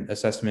different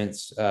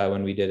assessments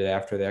when we did it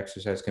after the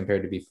exercise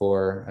compared to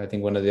before. I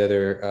think one of the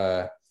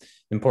other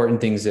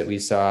important things that we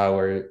saw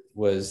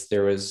was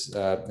there was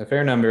a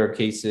fair number of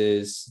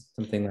cases,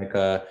 something like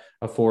a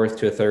fourth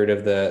to a third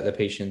of the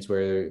patients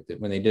where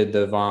when they did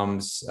the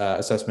VOMs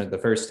assessment the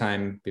first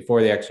time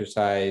before the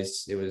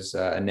exercise, it was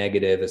a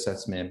negative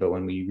assessment, but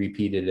when we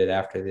repeated it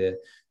after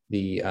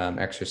the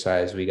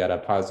exercise, we got a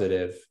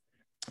positive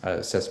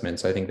assessment.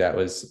 So I think that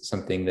was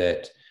something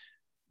that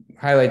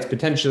highlights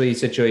potentially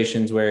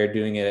situations where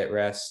doing it at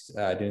rest,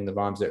 doing the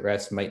VOMs at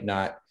rest might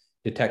not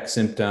detect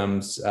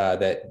symptoms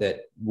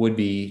that would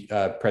be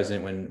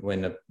present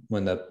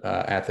when the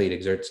athlete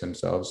exerts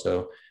themselves.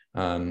 So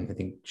I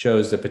think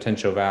shows the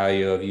potential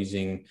value of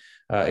using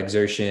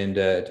exertion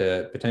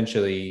to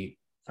potentially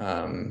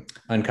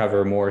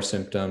uncover more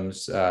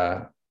symptoms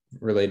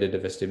related to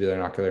vestibular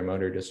and ocular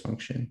motor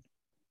dysfunction.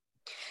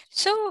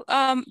 So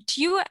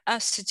do you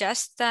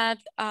suggest that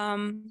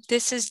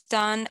this is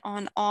done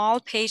on all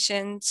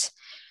patients?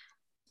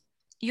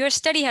 Your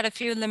study had a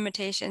few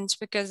limitations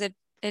because it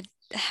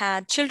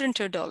had children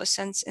to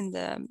adolescents in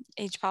the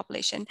age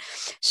population.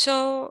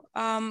 So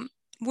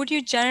would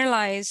you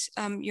generalize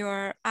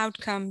your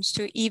outcomes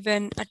to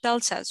even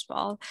adults as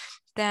well,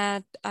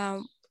 that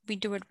we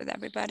do it with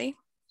everybody?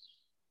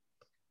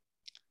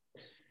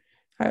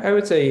 I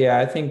would say, yeah,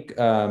 I think,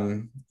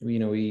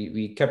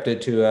 we kept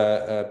it to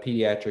a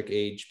pediatric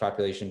age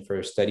population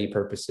for study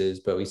purposes,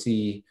 but we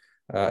see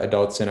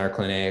adults in our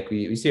clinic.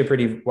 We see a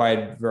pretty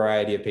wide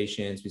variety of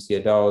patients. We see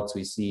adults,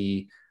 we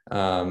see,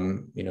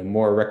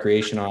 more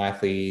recreational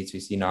athletes, we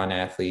see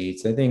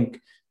non-athletes. I think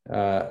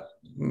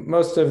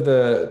most of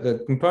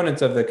the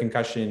components of the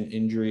concussion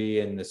injury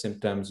and the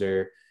symptoms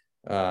are,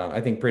 I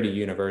think, pretty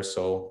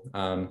universal.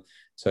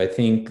 So I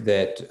think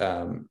that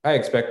I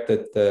expect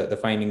that the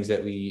findings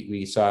that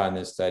we saw in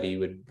this study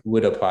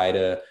would apply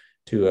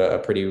to a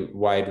pretty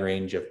wide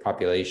range of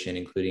population,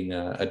 including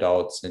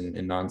adults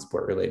and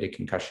non-sport related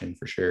concussion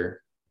for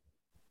sure.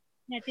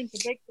 I think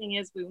the big thing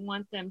is we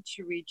want them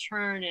to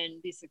return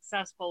and be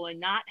successful and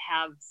not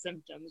have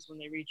symptoms when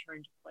they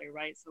return to play,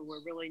 right? So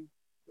we're really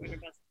doing our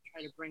best to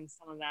try to bring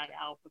some of that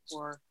out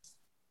before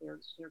they're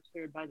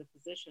cleared by the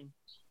physician.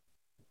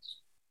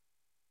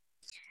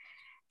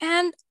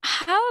 And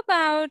how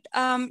about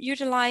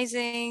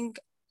utilizing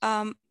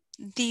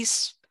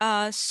these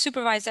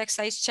supervised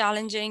exercise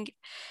challenging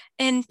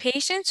in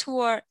patients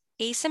who are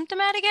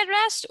asymptomatic at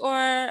rest,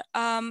 or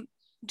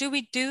do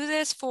we do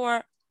this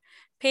for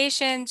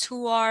patients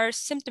who are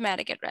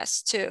symptomatic at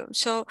rest too?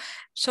 So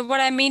what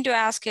I mean to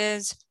ask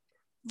is,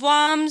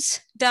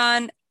 VOMs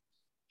done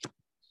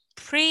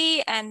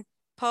pre and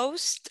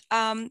post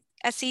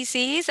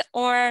SECs,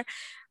 or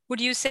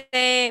would you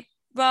say,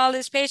 well,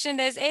 this patient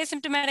is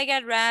asymptomatic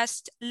at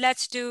rest,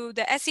 let's do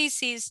the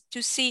SECs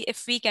to see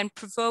if we can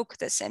provoke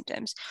the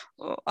symptoms?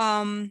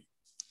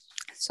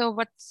 So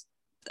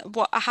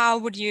how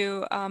would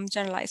you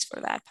generalize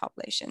for that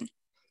population?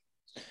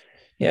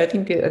 Yeah, I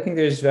think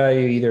there's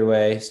value either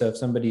way. So if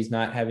somebody's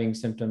not having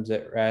symptoms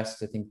at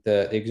rest, I think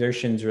the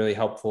exertion is really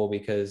helpful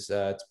because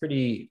it's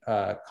pretty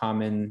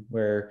common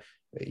where,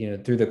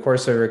 through the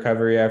course of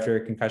recovery after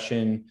a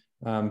concussion,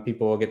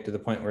 people will get to the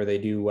point where they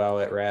do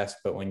well at rest,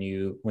 but when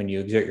you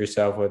exert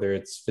yourself, whether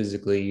it's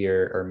physically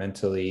or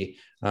mentally,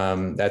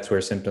 that's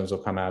where symptoms will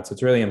come out. So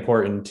it's really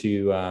important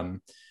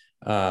to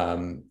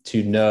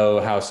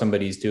know how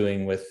somebody's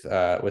doing with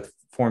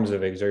forms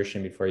of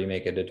exertion before you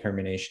make a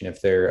determination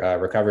if they're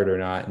recovered or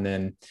not. And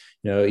then,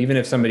 even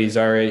if somebody's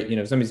already,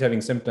 if somebody's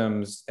having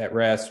symptoms at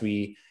rest,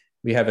 we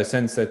have a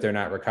sense that they're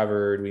not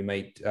recovered. We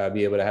might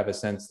be able to have a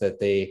sense that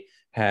they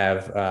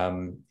have,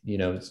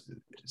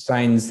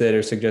 signs that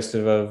are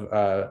suggestive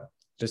of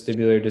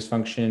vestibular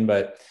dysfunction,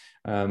 but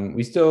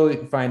we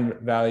still find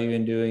value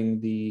in doing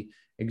the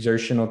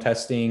exertional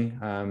testing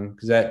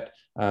because that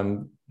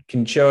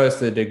can show us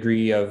the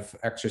degree of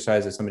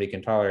exercise that somebody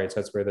can tolerate.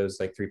 So that's where those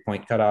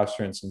 3-point cutoffs,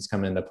 for instance,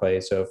 come into play.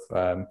 So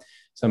if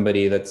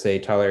somebody, let's say,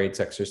 tolerates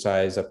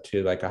exercise up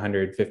to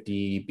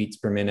 150 beats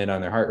per minute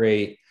on their heart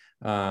rate,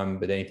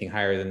 but anything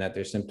higher than that,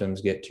 their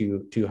symptoms get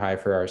too high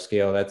for our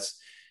scale. That's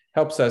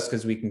helps us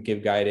because we can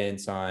give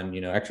guidance on,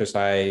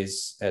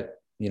 exercise at,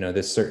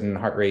 this certain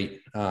heart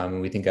rate.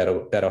 We think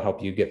that'll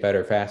help you get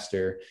better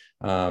faster.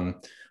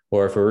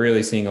 Or if we're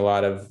really seeing a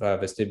lot of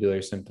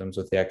vestibular symptoms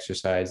with the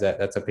exercise,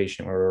 that's a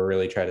patient where we'll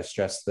really try to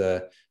stress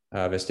the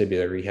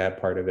vestibular rehab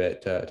part of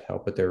it to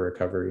help with their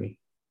recovery.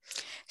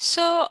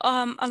 So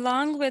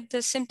along with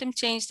the symptom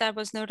change that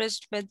was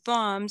noticed with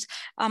VOMs,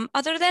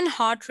 other than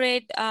heart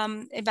rate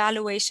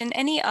evaluation,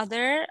 any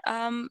other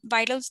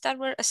vitals that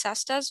were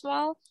assessed as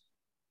well?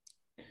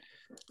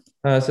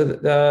 So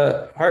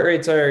the heart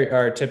rates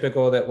are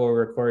typical that we'll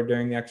record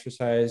during the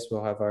exercise.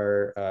 We'll have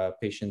our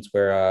patients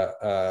wear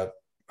a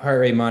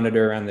heart rate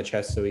monitor around the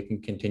chest so we can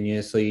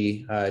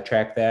continuously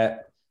track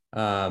that.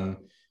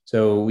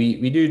 So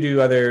we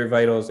do other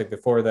vitals,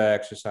 before the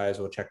exercise,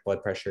 we'll check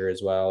blood pressure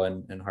as well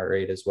and heart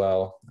rate as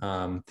well.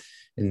 And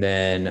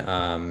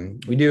then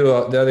we do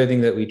the other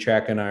thing that we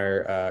track in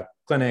our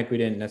clinic. We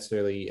didn't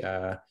necessarily,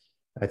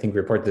 I think,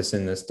 report this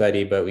in the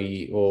study, but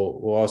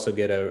we'll also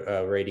get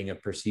a rating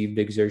of perceived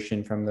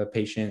exertion from the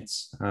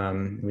patients.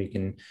 We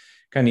can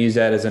kind of use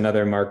that as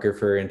another marker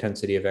for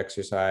intensity of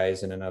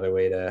exercise and another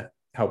way to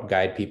help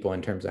guide people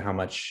in terms of how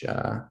much,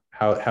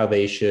 how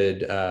they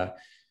should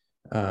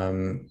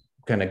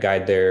kind of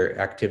guide their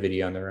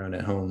activity on their own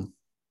at home.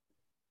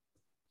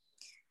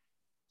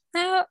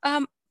 Now,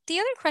 the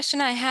other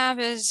question I have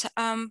is,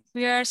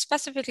 we are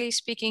specifically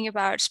speaking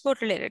about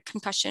sport-related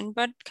concussion,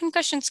 but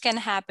concussions can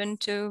happen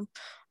to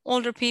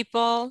older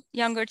people,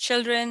 younger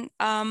children,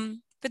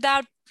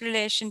 without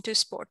relation to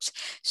sports.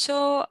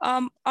 So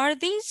are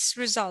these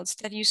results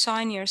that you saw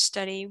in your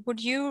study,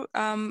 would you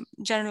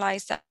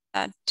generalize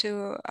that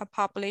to a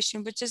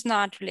population which is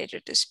not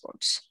related to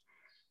sports?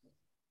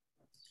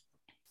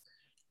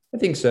 I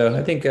think so.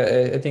 I think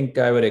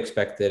I would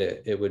expect that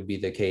it would be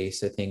the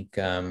case. I think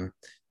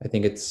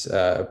it's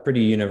a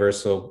pretty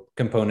universal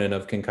component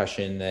of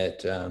concussion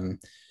that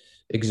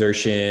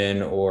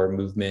exertion or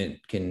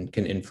movement can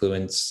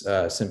influence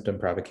symptom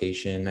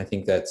provocation. I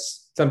think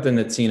that's something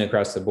that's seen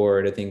across the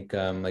board. I think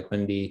like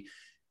Wendy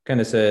kind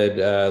of said,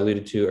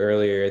 alluded to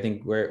earlier, I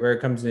think where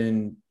it comes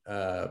in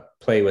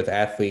play with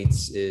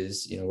athletes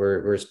is, you know,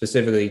 we're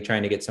specifically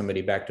trying to get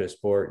somebody back to a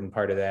sport, and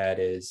part of that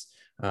is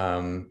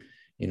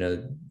you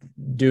know,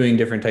 doing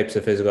different types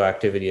of physical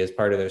activity as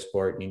part of their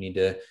sport. And you need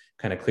to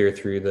kind of clear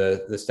through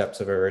the steps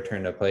of a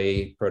return to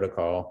play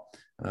protocol.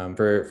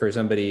 For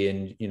somebody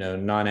in, you know,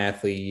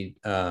 non-athlete,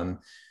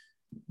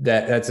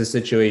 that's a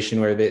situation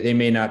where they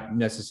may not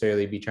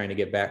necessarily be trying to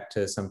get back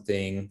to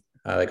something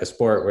like a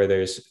sport where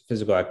there's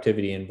physical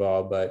activity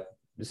involved, but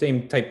the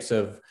same types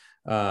of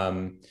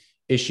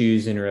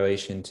issues in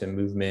relation to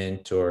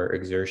movement or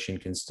exertion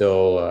can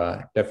still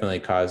definitely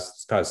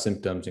cause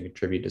symptoms and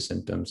contribute to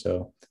symptoms.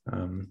 So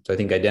I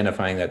think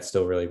identifying that's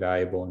still really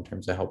valuable in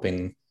terms of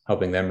helping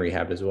them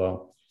rehab as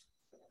well.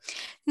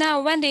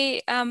 Now,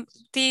 Wendy,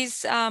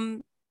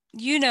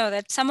 you know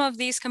that some of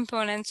these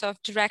components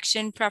of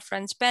direction,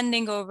 preference,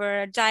 bending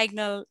over,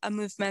 diagonal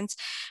movements,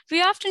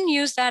 we often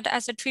use that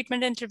as a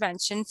treatment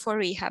intervention for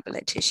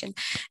rehabilitation.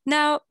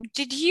 Now,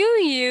 did you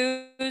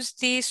use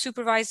these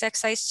supervised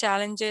exercise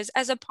challenges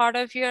as a part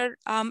of your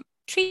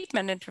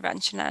treatment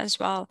intervention as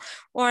well,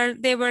 or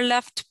they were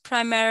left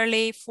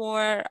primarily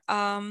for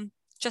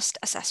just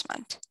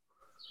assessment?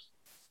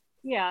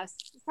 Yes,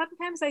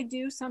 sometimes I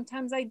do,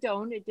 sometimes I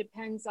don't. It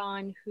depends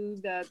on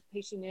who the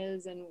patient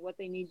is and what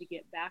they need to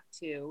get back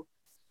to.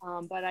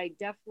 But I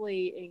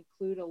definitely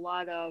include a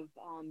lot of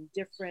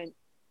different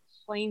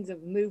planes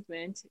of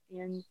movement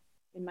in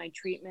my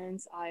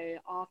treatments. I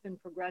often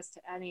progress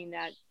to adding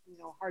that, you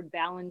know, hard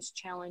balance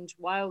challenge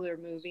while they're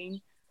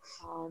moving.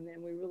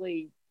 And we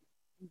really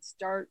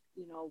start,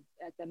 you know,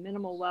 at the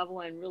minimal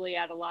level and really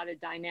add a lot of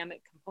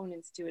dynamic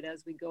components to it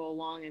as we go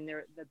along, and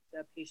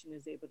the patient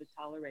is able to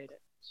tolerate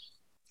it.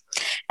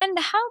 And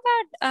how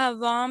about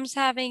VOMs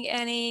having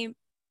any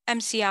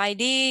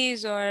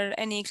MCIDs or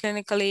any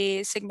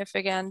clinically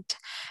significant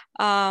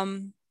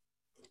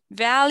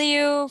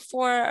value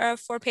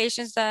for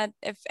patients, that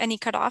if any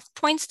cutoff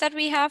points that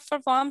we have for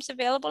VOMs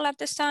available at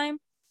this time?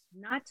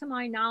 Not to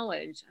my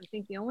knowledge. I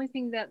think the only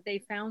thing that they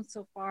found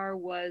so far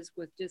was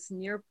with just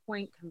near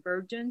point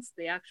convergence,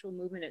 the actual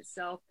movement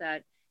itself,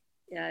 that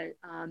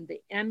the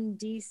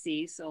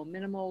MDC, so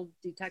minimal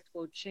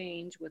detectable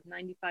change with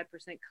 95%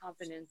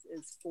 confidence,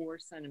 is 4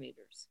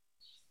 centimeters.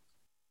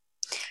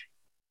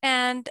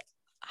 And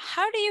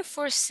how do you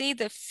foresee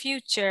the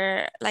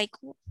future? Like,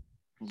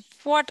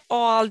 what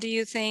all do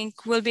you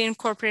think will be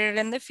incorporated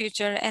in the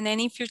future, and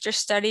any future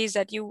studies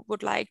that you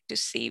would like to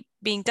see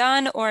being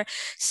done, or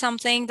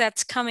something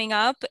that's coming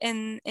up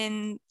in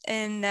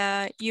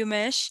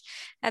UMich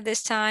at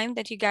this time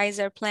that you guys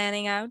are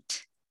planning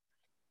out?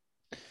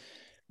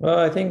 Well,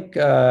 I think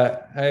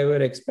I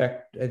would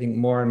expect, I think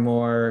more and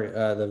more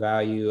the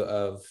value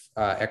of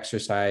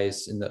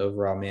exercise in the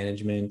overall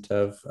management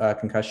of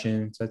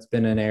concussion. So it's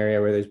been an area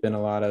where there's been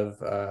a lot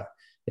of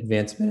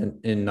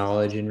advancement in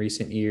knowledge in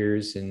recent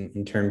years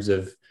in terms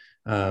of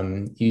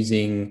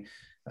using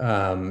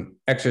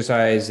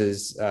exercise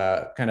as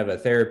kind of a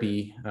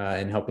therapy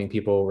and helping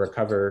people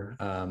recover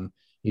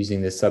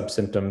using this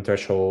subsymptom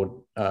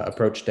threshold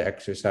approach to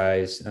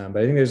exercise. But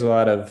I think there's a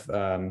lot of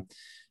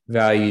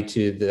value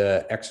to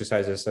the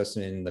exercise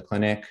assessment in the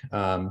clinic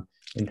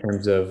in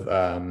terms of,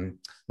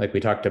 like we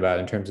talked about,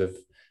 in terms of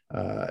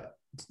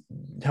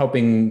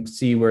helping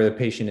see where the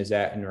patient is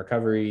at in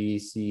recovery,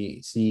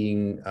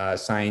 seeing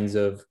signs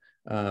of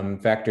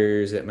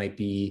factors that might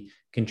be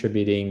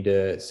contributing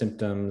to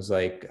symptoms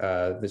like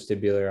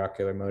vestibular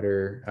ocular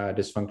motor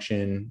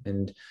dysfunction.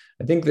 And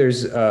I think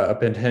there's a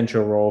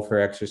potential role for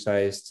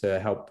exercise to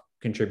help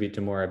contribute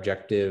to more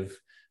objective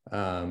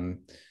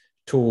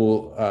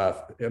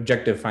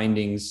objective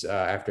findings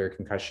after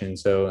concussion.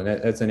 So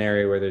that's an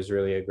area where there's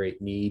really a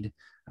great need.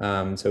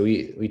 So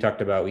we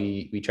talked about,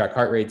 we track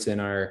heart rates in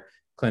our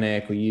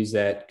clinic. We use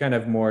that kind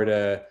of more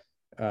to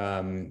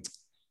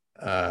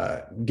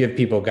give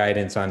people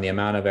guidance on the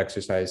amount of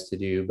exercise to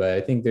do. But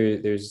I think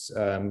there's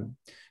going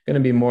to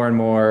be more and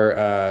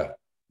more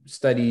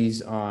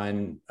studies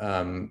on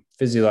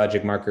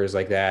physiologic markers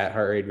like that,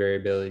 heart rate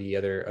variability,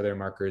 other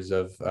markers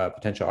of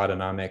potential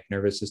autonomic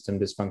nervous system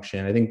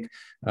dysfunction. I think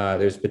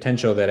there's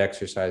potential that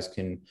exercise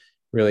can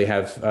really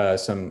have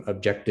some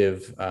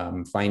objective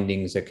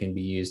findings that can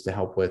be used to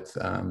help with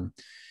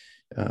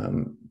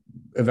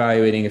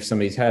evaluating if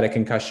somebody's had a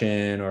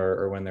concussion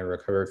or when they're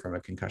recovered from a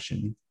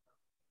concussion.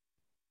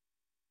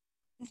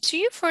 Do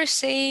you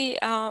foresee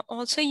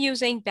also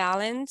using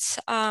balance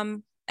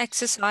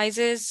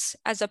exercises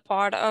as a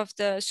part of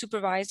the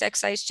supervised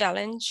exercise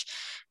challenge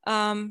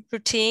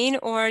routine,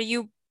 or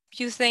you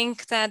you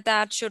think that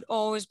that should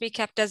always be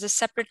kept as a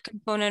separate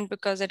component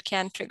because it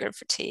can trigger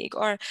fatigue,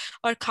 or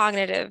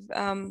cognitive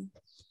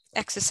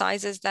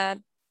exercises that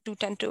do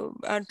tend to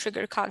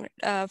trigger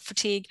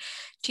fatigue?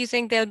 Do you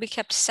think they'll be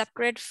kept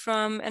separate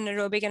from an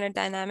aerobic and a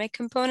dynamic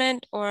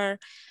component, or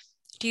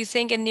do you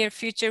think in near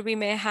future we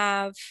may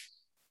have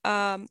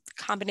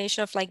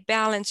combination of like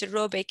balance,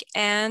 aerobic,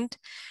 and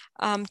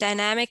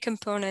dynamic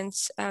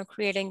components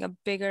creating a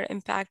bigger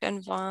impact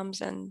on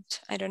VOMs? And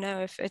I don't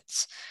know if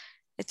it's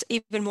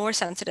even more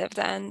sensitive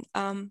than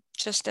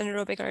just an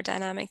aerobic or a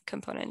dynamic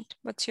component.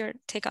 What's your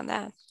take on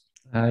that?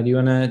 Do you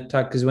want to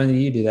talk? Because when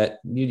you do that,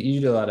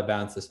 you do a lot of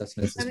balance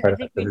assessments as part of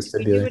the vestibular.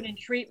 We do it in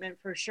treatment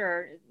for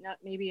sure.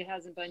 Maybe it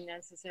hasn't been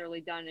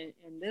necessarily done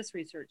in this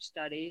research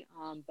study,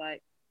 but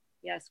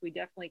yes, we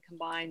definitely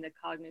combine the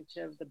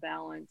cognitive, the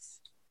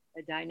balance,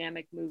 the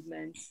dynamic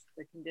movements,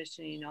 the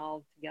conditioning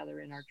all together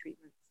in our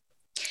treatments.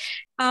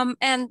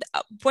 And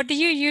what do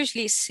you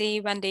usually see,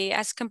 Wendy,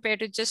 as compared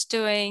to just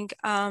doing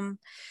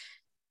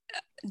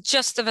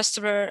just the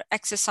vestibular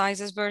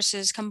exercises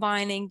versus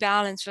combining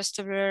balance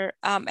vestibular?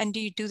 And do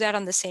you do that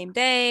on the same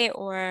day,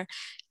 or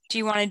do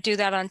you want to do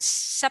that on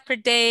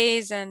separate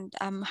days? And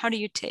how do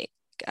you take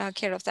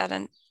care of that?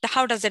 And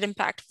how does it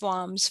impact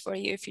VOMs for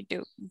you if you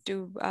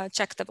do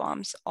check the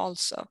VOMs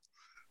also?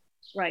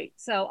 Right.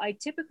 So I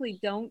typically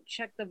don't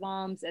check the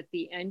VOMs at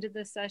the end of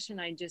the session.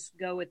 I just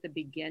go at the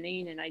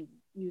beginning, and I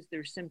use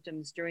their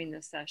symptoms during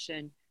the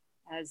session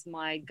as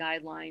my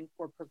guideline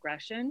for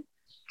progression.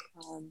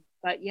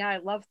 But yeah, I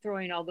love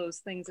throwing all those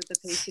things at the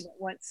patient at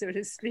once, so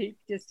to speak,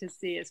 just to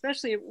see,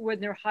 especially when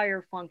they're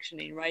higher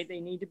functioning, right? They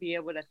need to be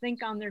able to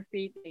think on their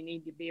feet. They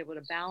need to be able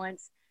to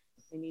balance.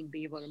 They need to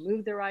be able to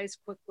move their eyes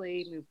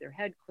quickly, move their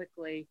head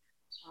quickly.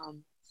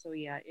 So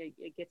yeah,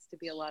 it gets to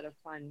be a lot of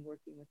fun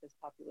working with this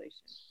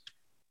population.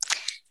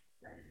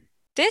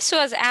 This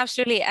was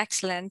absolutely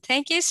excellent.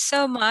 Thank you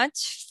so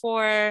much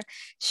for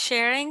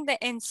sharing the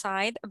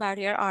insight about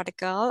your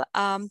article.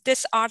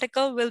 This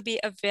article will be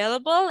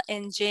available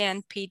in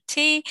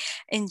JNPT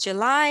in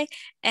July,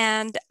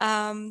 and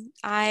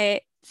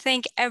I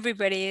think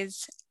everybody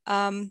is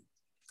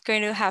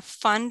going to have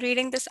fun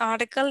reading this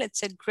article.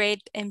 It's a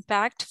great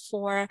impact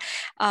for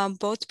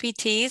both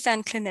PTs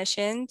and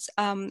clinicians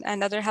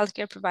and other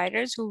healthcare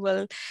providers who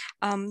will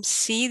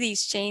see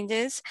these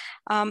changes.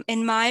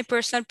 In my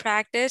personal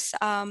practice,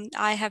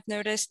 I have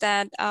noticed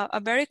that a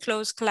very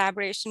close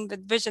collaboration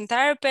with vision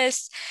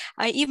therapists,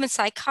 even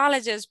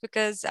psychologists,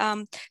 because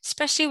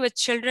especially with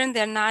children,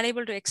 they're not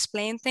able to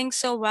explain things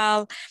so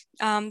well.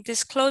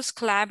 This close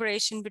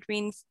collaboration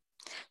between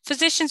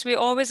physicians we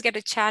always get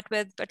a chat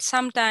with, but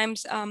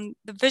sometimes the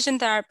vision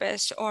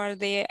therapist or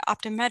the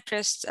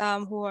optometrists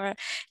who are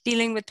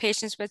dealing with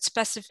patients with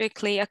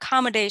specifically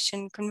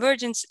accommodation,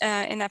 convergence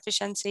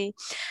inefficiency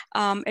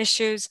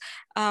issues,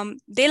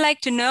 they like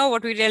to know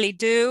what we really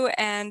do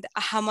and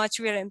how much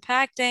we are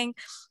impacting.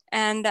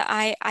 And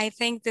I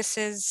think this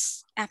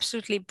is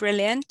absolutely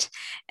brilliant.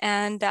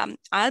 And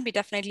I'll be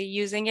definitely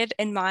using it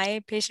in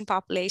my patient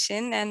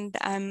population. And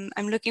I'm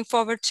looking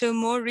forward to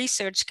more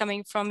research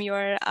coming from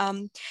your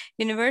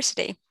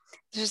university.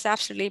 This is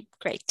absolutely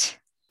great.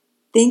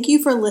 Thank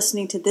you for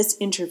listening to this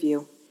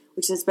interview,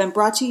 which has been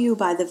brought to you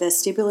by the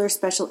Vestibular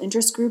Special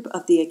Interest Group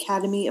of the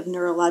Academy of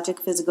Neurologic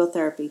Physical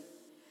Therapy.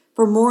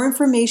 For more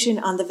information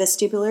on the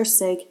vestibular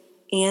SIG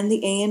and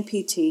the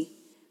ANPT,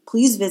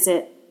 please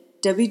visit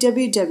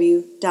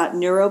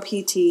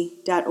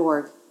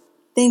www.neuropt.org.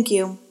 Thank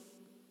you.